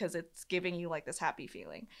it because it's giving you like this happy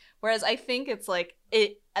feeling. Whereas I think it's like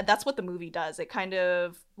that's what the movie does. It kind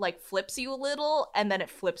of like flips you a little and then it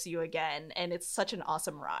flips you again. And it's such an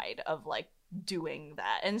awesome ride of like doing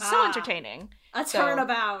that. And so entertaining. A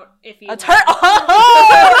turnabout, if you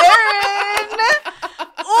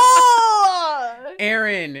Oh,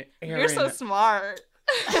 Aaron! You're so smart.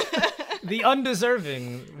 The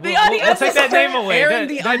undeserving. We'll take that name away. Aaron,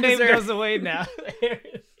 that name goes away now.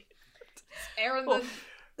 Aaron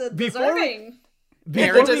the deserving.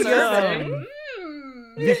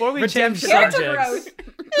 Before we change subjects,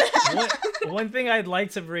 one thing I'd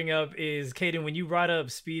like to bring up is, Kdin, when you brought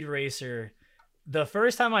up Speed Racer, the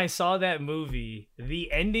first time I saw that movie,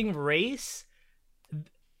 the ending race,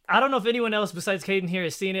 I don't know if anyone else besides Kdin here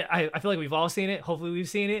has seen it. I feel like we've all seen it. Hopefully we've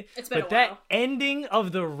seen it. It's been a while. That ending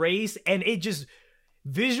of the race, and it just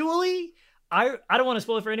visually, I don't want to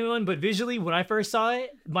spoil it for anyone, but visually when I first saw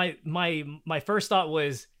it, my first thought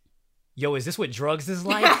was, yo, is this what drugs is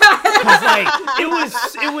like? Cause like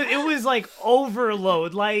it was like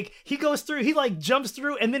overload. Like he goes through, he like jumps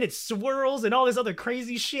through, and then it swirls and all this other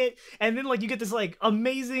crazy shit, and then like you get this like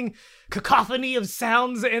amazing cacophony of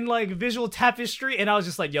sounds and like visual tapestry, and I was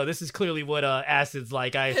just like, yo, this is clearly what Acid's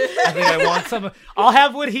like. I think I want some. I'll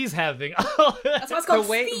have what he's having. That's why it's called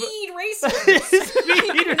speed racing.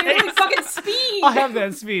 Speed You're doing fucking speed. I'll have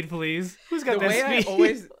that speed, please. Who's got that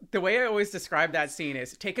speed? The way I always describe that scene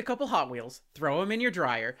is take a couple Hot Wheels, throw them in your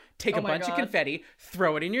dryer, take a bunch of confetti,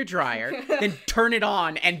 throw it in your dryer, then turn it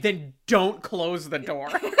on, and then don't close the door.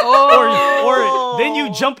 Or then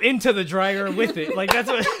you jump into the dryer with it. Like that's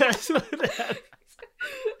what happens.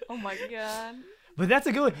 Oh my god. But that's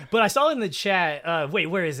a good one. But I saw in the chat, wait,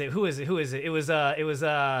 where is it? Who is it? It was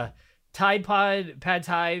Tide Pod Pad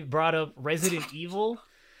Thai brought up Resident Evil.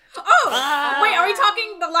 Oh, wait, are we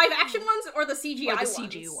talking the live action ones or the CGI or the ones?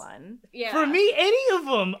 CG one? Yeah. For me, any of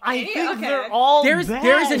them. I think okay. they're all There's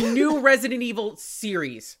bad. a new Resident Evil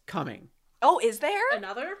series coming. Oh, is there?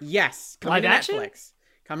 Another? Yes, coming Live to action? Netflix.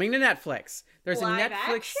 Coming to Netflix. There's Live a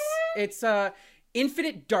Netflix. action? It's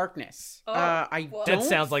Infinite Darkness. Oh, I well. don't. That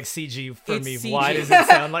sounds like CG for It's me. CG. Why does it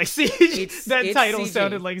sound like CG? That it's title CG.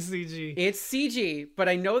 sounded like CG. It's CG, but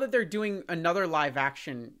I know that they're doing another live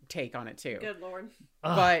action take on it too. Good lord.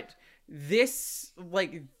 But this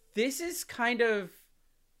is kind of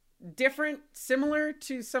different, similar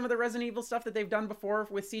to some of the Resident Evil stuff that they've done before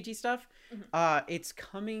with CG stuff. It's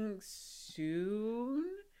coming soon.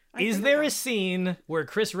 Is there a scene where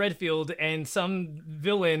Chris Redfield and some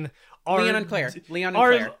villain are Leon and Claire? We're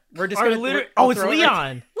just gonna. It's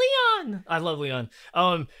Leon. Leon. I love Leon.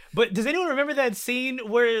 But does anyone remember that scene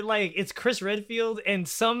where like it's Chris Redfield and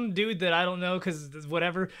some dude that I don't know because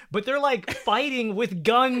whatever, but they're like fighting with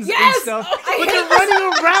guns and stuff, but they're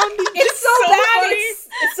running around. It's so bad.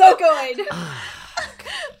 It's so good.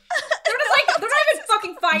 They're not even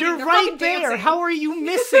fucking fighting. You're They're right fucking there. dancing. How are you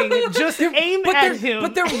missing? Just aim at him.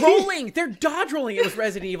 But they're rolling. They're dodge rolling. It was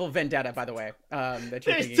Resident Evil Vendetta, by the way. That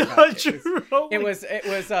you're thinking about. Dodge rolling. It was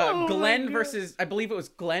Oh Glenn my versus, I believe it was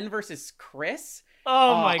Glenn versus Chris.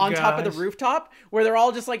 Oh my god! On top of the rooftop, where they're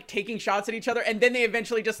all just like taking shots at each other, and then they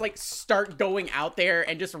eventually just like start going out there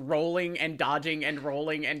and just rolling and dodging and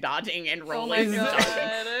rolling and dodging and rolling. Oh my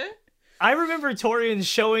god. I remember Torian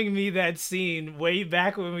showing me that scene way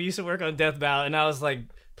back when we used to work on Death Battle, and I was like,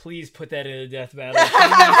 please put that in a Death Battle.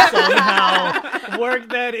 Please somehow work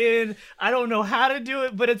that in. I don't know how to do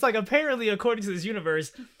it, but it's like apparently, according to this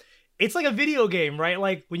universe, it's like a video game, right?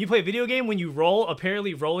 Like when you play a video game, when you roll,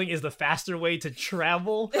 apparently rolling is the faster way to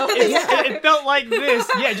travel. It felt like this.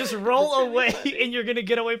 Yeah, just roll away and you're going to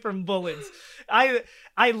get away from bullets. I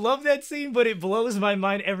love that scene, but it blows my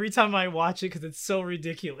mind every time I watch it because it's so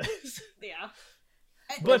ridiculous. Yeah.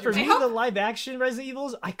 But for me, the live action Resident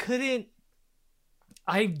Evils, I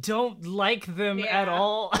don't like them at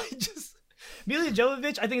all. Mila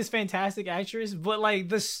Jovovich, I think is fantastic actress, but like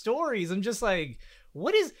the stories, I'm just like,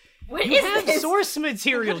 you have source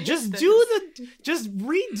material. Just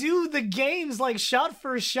redo the games like shot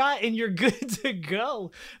for shot and you're good to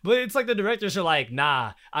go. But it's like the directors are like,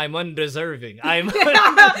 nah, I'm undeserving.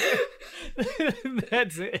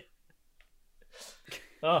 That's it.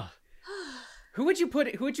 Oh. Who would you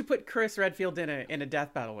put Chris Redfield in a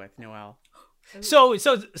death battle with, Noel? So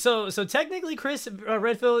technically, Chris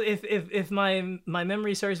Redfield, if my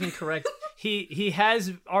memory serves me correct, he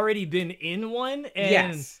has already been in one, and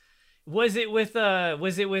yes. Was it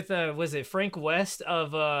Frank West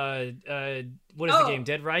of what is the game?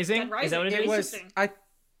 Dead Rising? Dead Rising. Is that what it is?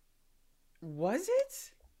 Was it?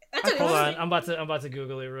 Hold on, I'm about to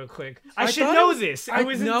Google it real quick. I should know this. I'm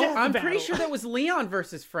pretty sure that was Leon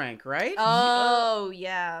versus Frank, right? Oh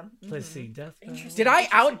yeah. Let's see, Death Battle. Did I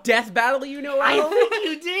out death battle you, Noel? I think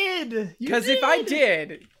you did. Because if I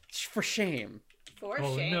did, for shame. For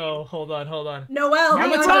Oh shame. no! Hold on. Noel.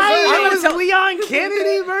 I'm Leon gonna deserves- Leon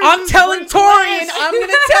Kennedy versus I'm telling Frank Torian. West. I'm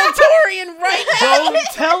gonna tell Torian right now. Don't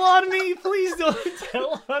tell on me, please. Don't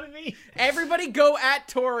tell on me. Everybody go at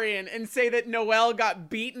Torian and say that Noel got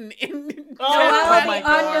beaten in. Noel my the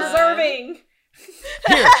God. undeserving.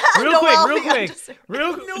 Here, real quick.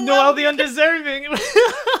 Undeserving. Noel the undeserving.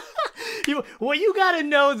 What you gotta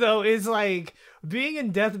know though is like being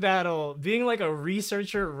in Death Battle, being like a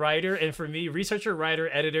researcher, writer, and for me, researcher, writer,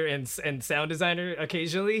 editor, and sound designer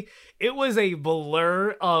occasionally, it was a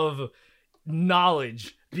blur of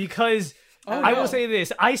knowledge because I will say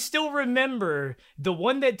this, I still remember the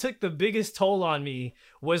one that took the biggest toll on me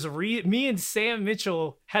was me and Sam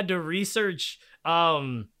Mitchell had to research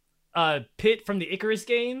Pit from the Icarus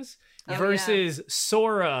games versus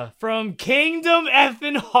Sora from Kingdom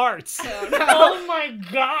Effin' Hearts. Oh my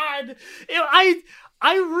god.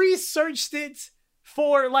 I researched it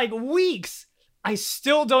for like weeks. I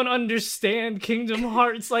still don't understand Kingdom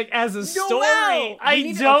Hearts like as a story. Noel!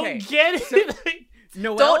 I don't get it.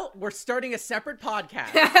 Noel, we're starting a separate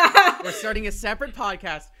podcast. We're starting a separate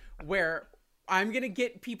podcast where I'm gonna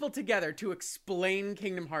get people together to explain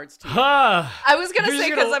Kingdom Hearts to you. I was gonna say,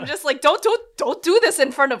 because I'm just like, don't do this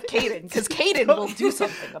in front of Kdin, because Kdin will do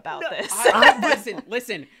something about this.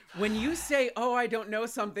 Listen. When you say, "Oh, I don't know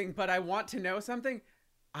something, but I want to know something,"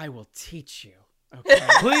 I will teach you. Okay.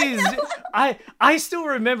 Please, I still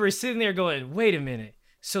remember sitting there going, "Wait a minute,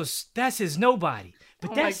 so that's his nobody."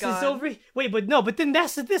 But that's his over. Wait, but then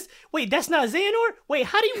that's this. Wait, that's not Xehanort? Wait,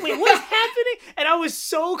 what's happening? And I was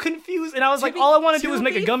so confused. And I was like, all I want to do is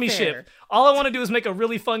make a gummy ship. All I want to do is make a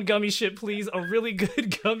really fun gummy ship, please. A really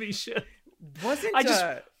good gummy ship. I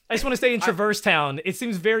just want to stay in Traverse Town. It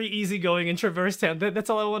seems very easygoing in Traverse Town. That's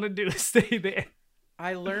all I want to do is stay there.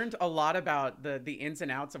 I learned a lot about the ins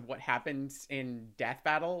and outs of what happens in Death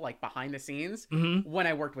Battle, like behind the scenes, when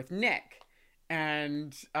I worked with Nick.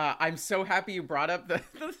 And I'm so happy you brought up the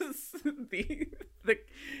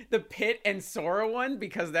Pit and Sora one,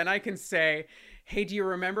 because then I can say, hey, do you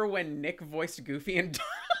remember when Nick voiced Goofy and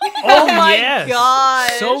Oh my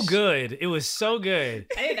gosh. So good. It was so good.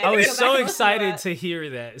 I was so excited to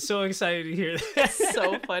hear that. So excited to hear that.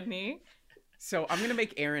 So funny. So I'm gonna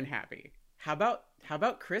make Erin happy. How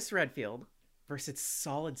about Chris Redfield versus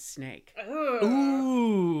Solid Snake?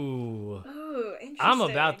 Ooh, interesting. I'm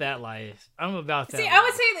about that life. I'm about that. See, life. I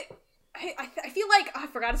would say that I feel like I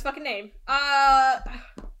forgot his fucking name.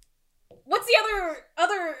 What's the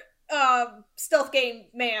other stealth game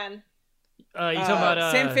man? You talking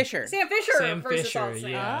about Sam Fisher? Sam Fisher Sam versus Fisher, Solid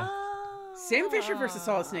Snake. yeah. Sam Fisher versus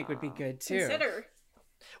Solid Snake would be good too. Consider.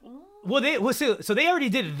 So they already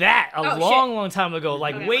did that a long time ago,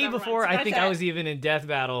 like Okay, way never before mind. I think I was even in Death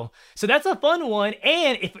Battle. So that's a fun one.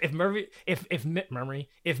 And if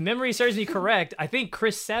memory serves me correct, I think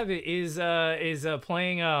Chris Sabat is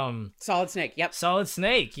playing Solid Snake. Yep. Solid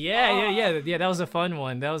Snake. Yeah. That was a fun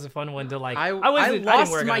one. That was a fun one to like. I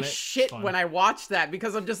lost my shit when I watched that,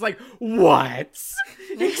 because I'm just like, what?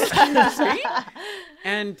 Excuse me?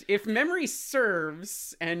 And if memory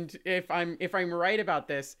serves, and if I'm right about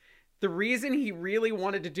this, the reason he really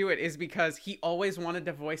wanted to do it is because he always wanted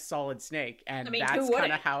to voice Solid Snake, and that's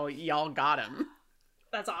kind of how y'all got him.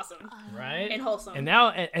 That's awesome, right? And wholesome. And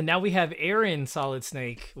now we have Erin Solid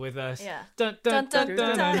Snake with us. Yeah. Dun, dun, dun,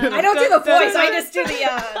 dun, dun, dun, I don't do the voice. I just do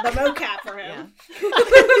the mocap for him.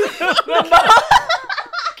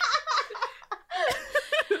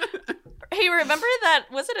 Hey, remember that,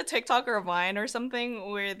 was it a TikTok or a Vine or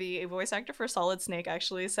something where the voice actor for Solid Snake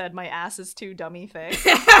actually said, "My ass is too dummy thick"?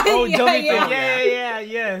 Oh, dummy thick. Yeah,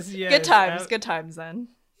 yes. Good times then.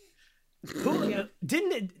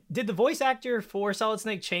 Did the voice actor for Solid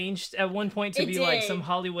Snake change at one point to be like some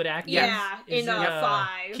Hollywood actor? Yeah, in 5.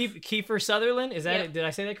 Kiefer Sutherland? Is that it? Did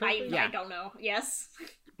I say that correctly? I don't know. Yes.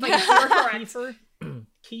 But you're correct.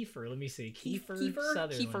 Kiefer, let me see. Kiefer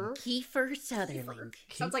Sutherland. Kiefer Sutherland.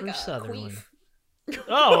 Sounds like a Sutherland. queef.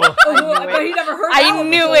 Oh, I bet he never heard that. I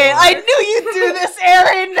knew it. I knew you'd do this,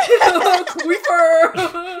 Erin. Queefer.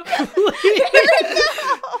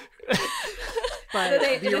 But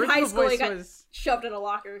the in high school, he got shoved in a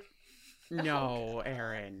locker. No,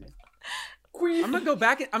 Erin. Queef. I'm gonna go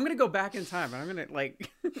back in time, and I'm gonna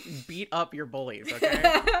like beat up your bullies.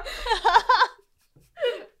 Okay.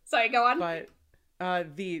 Sorry, go on. But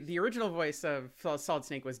the original voice of Solid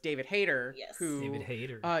Snake was David Hayter, who David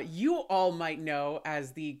Hayter. You all might know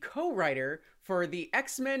as the co-writer for the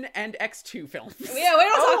X-Men and X2 films. Yeah, we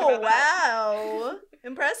don't talk about that. Wow.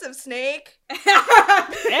 Impressive, Snake.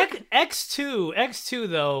 X2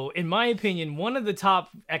 though, in my opinion, one of the top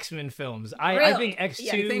X-Men films. I think X2.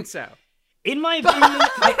 Yeah, I think so. In my opinion,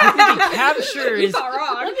 I think it captures. You're not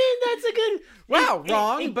wrong. I mean, that's a good. Wow,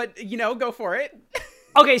 wrong, but go for it.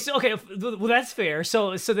 Okay, well that's fair.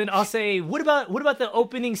 So then I'll say, what about the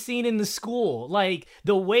opening scene in the school? Like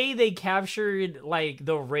the way they captured like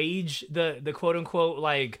the rage, the quote unquote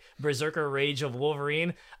like berserker rage of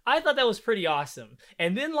Wolverine. I thought that was pretty awesome.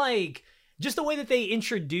 And then like just the way that they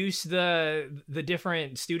introduced the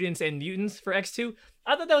different students and mutants for X2,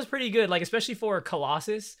 I thought that was pretty good. Like especially for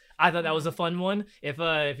Colossus, I thought that was a fun one. If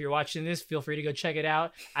you're watching this, feel free to go check it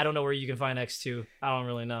out. I don't know where you can find X2. I don't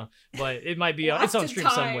really know, but it might be it's on stream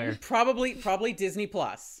somewhere. Probably Disney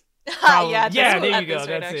Plus. Yeah, there you go.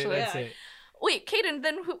 That's it. Wait, Kdin,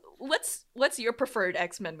 then what's your preferred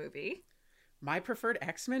X-Men movie? My preferred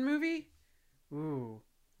X-Men movie? Ooh,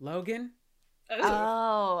 Logan.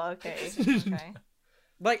 Oh, okay.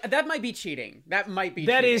 Like, that might be cheating. That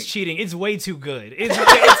That is cheating. It's way too good. It's like,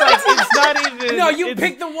 it's not even... No, you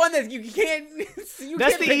pick the one that you can't...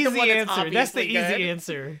 That's the easy answer. That's the easy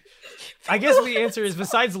answer. I guess the answer is,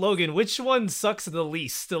 besides Logan, which one sucks the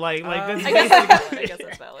least? Like that's I guess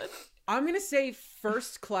that's valid. I'm gonna say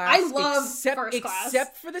First Class. I love First Class.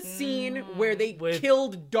 Except for the scene where they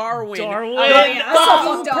killed Darwin.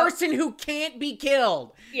 Oh, The person who can't be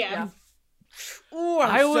killed. Yeah. Ooh,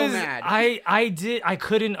 I was so mad. I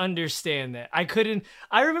couldn't understand that. I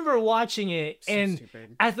remember watching it, and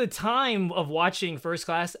stupid. at the time of watching First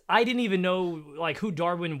Class, I didn't even know like who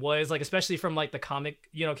Darwin was, like especially from like the comic,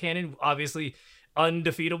 canon, obviously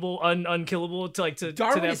undefeatable, unkillable to that point.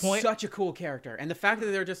 Darwin is such a cool character, and the fact that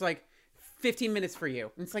they're just like 15 minutes for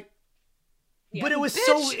you. It's like, yeah. But it was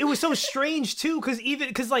so strange too,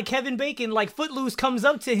 because like Kevin Bacon, like Footloose comes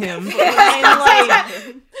up to him, and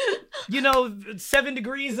like 7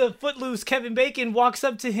 degrees of Footloose, Kevin Bacon walks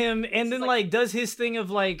up to him and then like does his thing of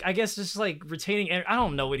like, I guess just like retaining. I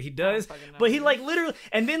don't know what he does, but he like literally,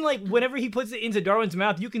 and then like whenever he puts it into Darwin's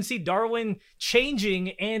mouth, you can see Darwin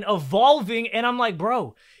changing and evolving, and I'm like,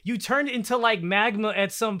 bro, you turned into like magma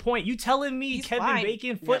at some point. You telling me He's Kevin fine.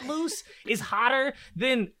 Bacon Footloose is hotter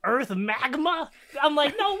than Earth magma? I'm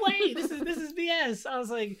like, no way. This is BS. I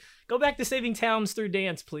was like, go back to saving towns through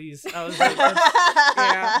dance, please. I was like,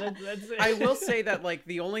 that's it. I will say that like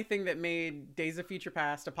the only thing that made Days of Future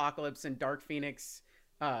Past, Apocalypse, and Dark Phoenix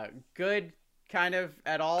good kind of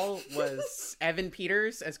at all was Evan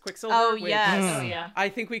Peters as Quicksilver. Oh which yes. I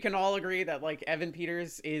think we can all agree that like Evan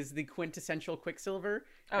Peters is the quintessential Quicksilver.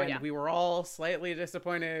 Oh, and yeah. we were all slightly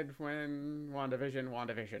disappointed when WandaVision.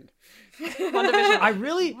 I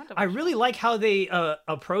really like how they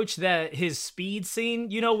approach that his speed scene.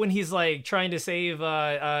 When he's like trying to save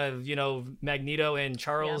Magneto and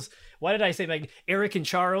Charles. Yeah. Why did I say Eric and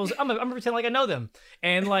Charles? I'm gonna pretend like I know them.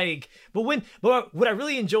 And like, but what I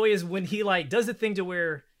really enjoy is when he like does the thing to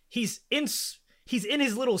where he's in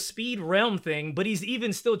his little speed realm thing, but he's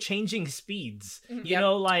even still changing speeds.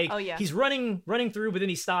 He's running through, but then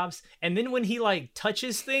he stops, and then when he like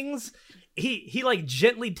touches things, he like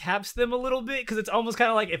gently taps them a little bit, because it's almost kind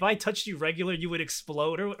of like if I touched you regular, you would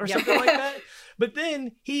explode or something like that. But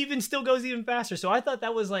then he even still goes even faster. So I thought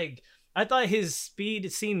that was like, I thought his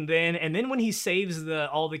speed scene then, and then when he saves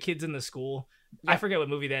all the kids in the school, I forget what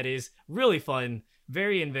movie that is. Really fun,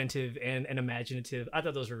 very inventive and imaginative. I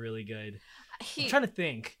thought those were really good. I'm trying to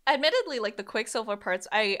think. Admittedly, like the Quicksilver parts,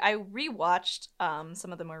 I rewatched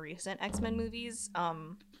some of the more recent X-Men movies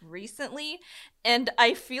recently, and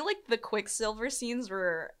I feel like the Quicksilver scenes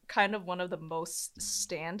were kind of one of the most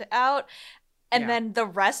standout. And then the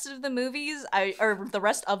rest of the movies, the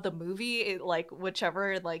rest of the movie, like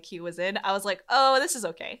whichever like he was in, I was like, oh, this is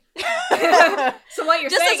okay. So what you're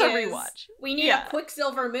just saying as a is rewatch. We need a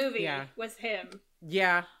Quicksilver movie with him.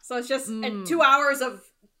 Yeah. So it's just 2 hours of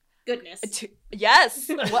goodness. Yes.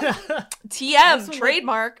 TM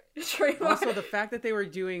trademark. Also, the fact that they were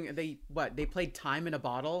doing they played Time in a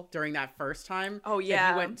Bottle during that first time. Oh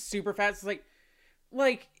yeah. He went super fast. It's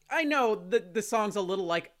like I know the song's a little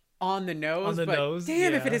like on the nose,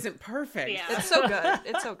 damn if it isn't perfect. Yeah. It's so good.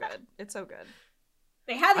 It's so good.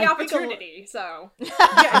 They had the opportunity, so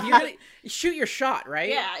yeah. If you're gonna shoot your shot, right?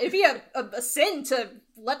 Yeah, it'd be a sin to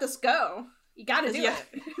let this go. You gotta do it.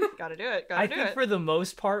 Gotta do it. I think for the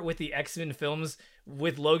most part with the X-Men films,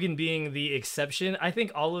 with Logan being the exception, I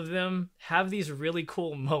think all of them have these really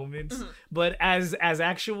cool moments. Mm-hmm. But as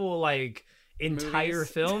actual like entire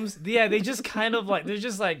films, they just kind of like, they're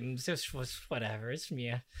just like, just whatever, it's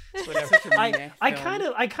me. Whatever.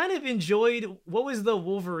 I kind of enjoyed, what was the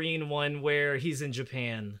Wolverine one where he's in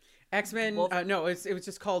Japan? X-Men, no, it was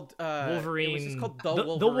just called Wolverine. It was just called The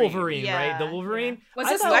Wolverine. The Wolverine, right? The Wolverine. Yeah. Was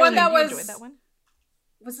this the one that was? That one?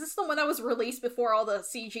 Was this the one that was released before all the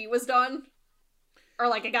CG was done, or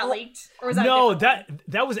like it got leaked? Or was that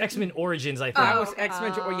that was X-Men Origins? I think that was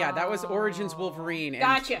X-Men. That was Origins Wolverine.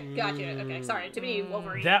 Gotcha. Okay, sorry, too many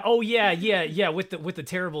Wolverine. With the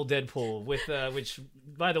terrible Deadpool, with which,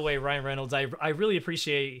 by the way, Ryan Reynolds, I really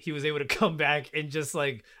appreciate he was able to come back and just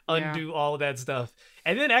like undo all of that stuff.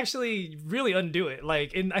 And then actually really undo it.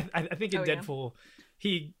 Like I think in Deadpool,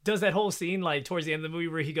 he does that whole scene like towards the end of the movie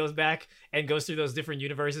where he goes back and goes through those different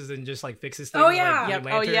universes and just like fixes things. Like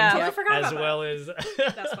Lanterns, I forgot as about well that. as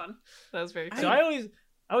that's fun. That was very cool. So I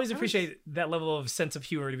always appreciate that level of sense of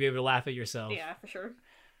humor to be able to laugh at yourself. Yeah, for sure.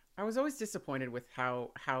 I was always disappointed with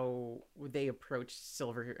how they approached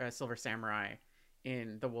Silver Samurai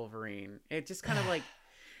in the Wolverine. It just kind of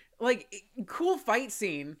like cool fight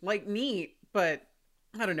scene, like neat, but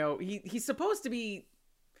I don't know. He's supposed to be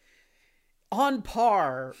on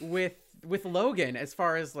par with with Logan as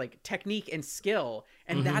far as like technique and skill,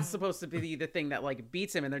 and that's supposed to be the thing that like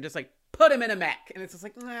beats him, and they're just like put him in a mech, and it's just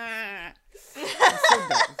like nah.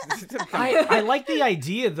 I like the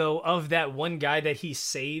idea though of that one guy that he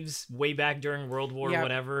saves way back during World War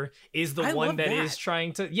whatever is the one that is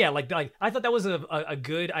trying to like I thought that was a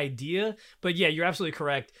good idea, but yeah, you're absolutely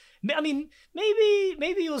correct. I mean, maybe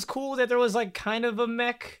it was cool that there was like kind of a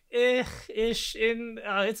mech-ish in.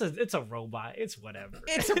 It's a robot. It's whatever.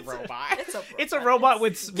 It's a robot. It's a robot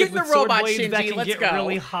with sword robot, blades Shinji, that can let's get go.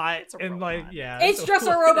 really hot and robot. like It's just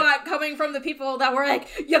a robot coming from the people that were like,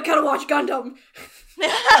 you gotta watch Gundam.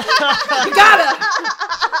 You gotta.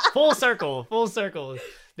 Full circle.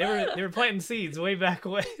 They were planting seeds way back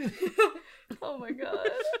when. Oh my god,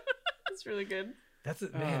 that's really good. That's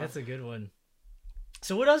a good one.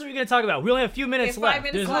 So what else are we gonna talk about? We only have a few minutes We have 5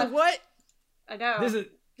 left. minutes left. What? I know.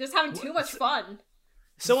 Just having too much fun.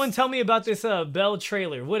 Someone tell me about this Belle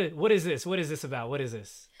trailer. What is this? What is this about? What is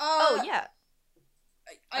this? Oh yeah.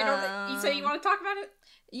 I don't. You say you want to talk about it?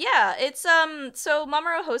 Yeah, it's so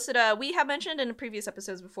Mamoru Hosoda, we have mentioned in previous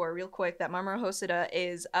episodes before, real quick, that Mamoru Hosoda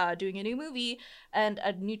is doing a new movie and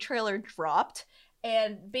a new trailer dropped.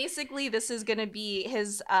 And basically this is gonna be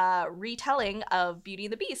his retelling of Beauty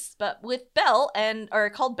and the Beast, but with Belle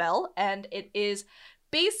called Belle, and it is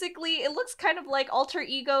basically, it looks kind of like alter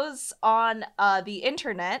egos on the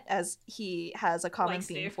internet, as he has a common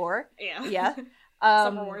theme for. Yeah.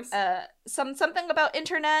 Summer Wars. Something about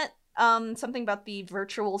internet, something about the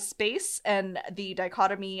virtual space and the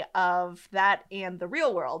dichotomy of that and the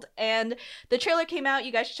real world. And the trailer came out.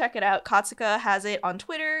 You guys should check it out. Katsuka has it on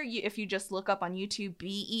Twitter. If you just look up on YouTube,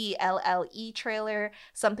 BELLE trailer,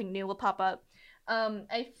 something new will pop up.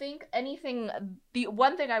 I think the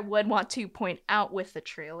one thing I would want to point out with the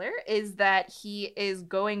trailer is that he is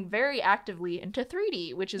going very actively into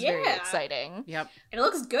 3D, which is very exciting. Yep. And it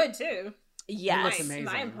looks good too. Yes. It looks amazing.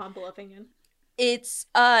 My humble opinion. It's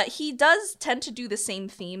he does tend to do the same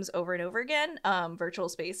themes over and over again, virtual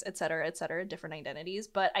space, etc., different identities,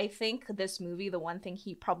 but I think this movie, the one thing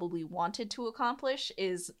he probably wanted to accomplish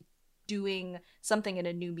is doing something in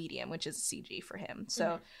a new medium, which is CG for him.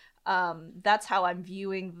 So that's how I'm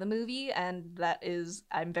viewing the movie, and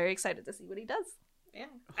I'm very excited to see what he does. Yeah.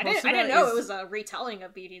 I didn't know it was a retelling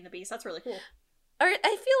of Beauty and the Beast. That's really cool. Or I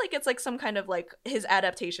feel like it's like some kind of like his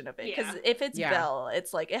adaptation of it, because if it's Belle,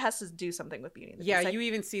 it's like it has to do something with Beauty and the Beast. Yeah, you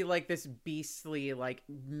even see like this beastly like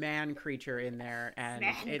man creature in there, and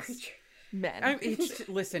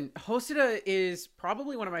listen, Hosoda is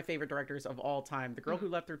probably one of my favorite directors of all time. The Girl Who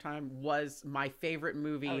Left Her Time was my favorite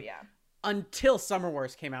movie until Summer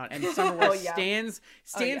Wars came out, and Summer Wars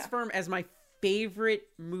stands firm as my favorite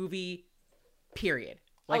movie, period,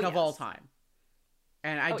 of all time.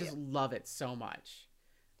 And I just love it so much.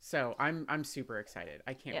 So I'm super excited.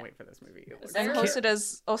 I can't wait for this movie. And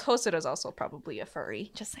Hosoda's also probably a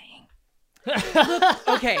furry. Just saying.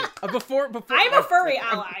 Okay, before I'm a furry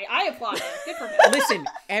ally. I applaud it. Good for me. Listen,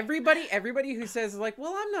 everybody who says like,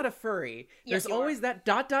 well, I'm not a furry. There's always that ...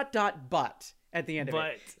 but at the end of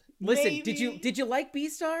it. Listen, maybe... did you like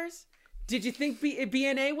Beastars? Did you think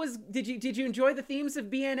BNA was? Did you enjoy the themes of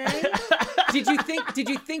BNA? Did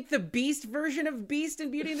you think the Beast version of Beast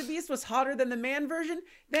and Beauty and the Beast was hotter than the man version?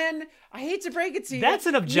 Then I hate to break it to you, that's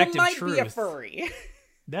an objective you might truth. be a furry.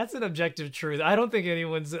 That's an objective truth. I don't think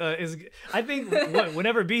anyone's is. I think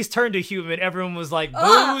whenever Beast turned to human, everyone was like,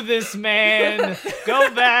 "Boo this man!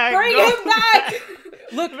 Go back! Bring him back!"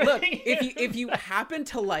 Look, if you happen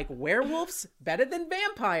to like werewolves better than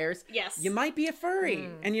vampires, you might be a furry.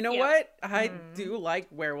 And you know what? I do like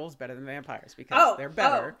werewolves better than vampires because they're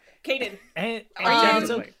better. Kdin, are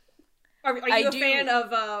you a fan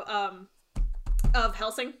of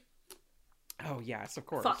Helsing? Oh yes, of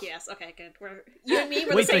course. Fuck yes. Okay, good. You and me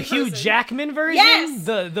were Wait, the same Hugh person. Jackman version? Yes!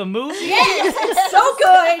 The movie? Yes, it's so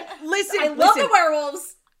good. Listen, I love the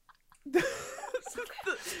werewolves.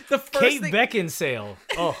 The first Kate thing... Beckinsale.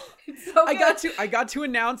 Oh, so I got to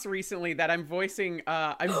announce recently that I'm voicing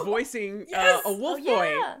a wolf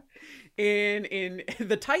boy in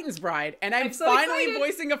the Titan's Bride, and I'm so finally excited.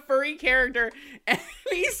 voicing a furry character, and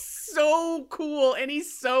he's so cool and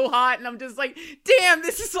he's so hot, and I'm just like, damn,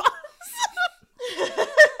 this is awesome.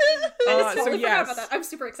 I totally forgot about that. I'm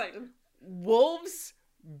super excited. Wolves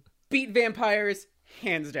beat vampires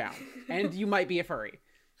hands down, and you might be a furry.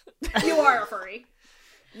 You are a furry.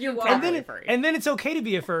 You're and a furry. then it's okay to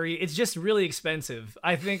be a furry. It's just really expensive.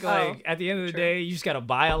 I think at the end of the day, you just gotta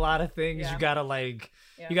buy a lot of things. You gotta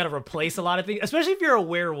You got to replace a lot of things, especially if you're a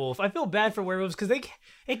werewolf. I feel bad for werewolves because they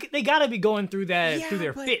got to be going through that through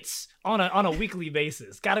their fits on a weekly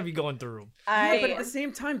basis. Got to be going through them. But at the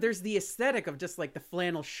same time, there's the aesthetic of just like the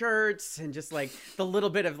flannel shirts and just like the little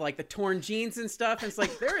bit of like the torn jeans and stuff. And it's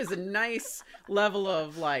like there is a nice level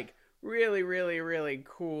of like really, really, really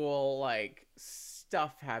cool like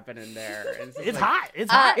stuff happening there. And it's hot.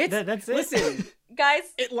 It's hot. That's it. Listen, guys,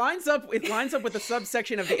 it lines up with the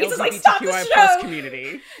subsection of the He's just LGBTQI plus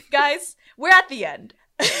community. Guys, we're at the end.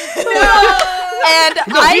 And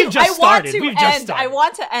we've just started. I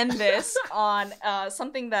want to end this on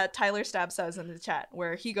something that Tyler Stab says in the chat,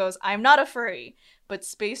 where he goes, "I'm not a furry, but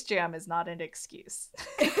Space Jam is not an excuse."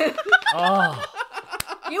 Oh,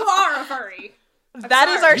 You are a furry. That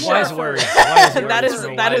is our show. Wise words. Wise words.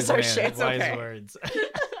 That is our shit. Wise words.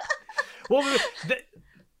 Well,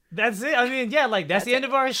 that's it. I mean, yeah, like that's the end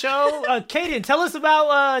of our show. Kdin, tell us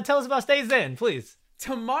about Stay Zen, please.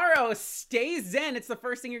 Tomorrow, Stay Zen. It's the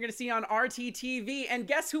first thing you're going to see on RTTV. And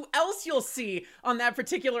guess who else you'll see on that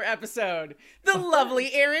particular episode? The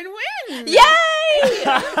lovely Erin Winn. Yay!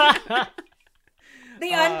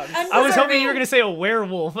 I was hoping you were going to say a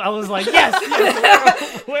werewolf. I was like,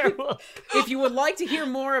 yes, werewolf. If you would like to hear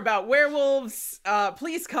more about werewolves,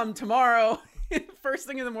 please come tomorrow, first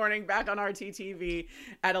thing in the morning, back on RTTV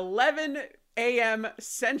at 11 a.m.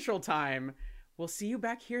 Central Time. We'll see you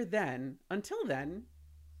back here then. Until then,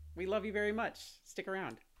 we love you very much. Stick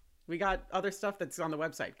around. We got other stuff that's on the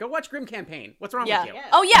website. Go watch Grim Campaign. What's wrong with you? Yeah.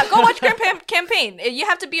 Oh yeah, go watch Grim Campaign. You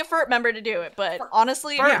have to be a FERT member to do it, but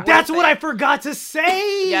honestly, that's what I forgot to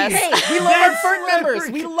say. Yes. Hey, we love our FERT members.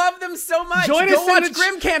 We love them so much. Go watch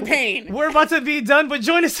Grim Campaign. We're about to be done, but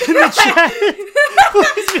join us in the chat.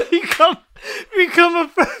 Please become a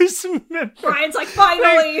first member. Brian's like,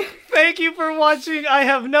 finally. Thank you for watching. I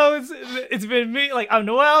have notes. It's been me. Like, I'm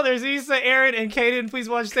Noel. There's Yssa, Erin, and Kdin. Please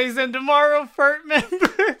watch Stay Zen tomorrow, FERT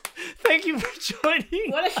member. Thank you for joining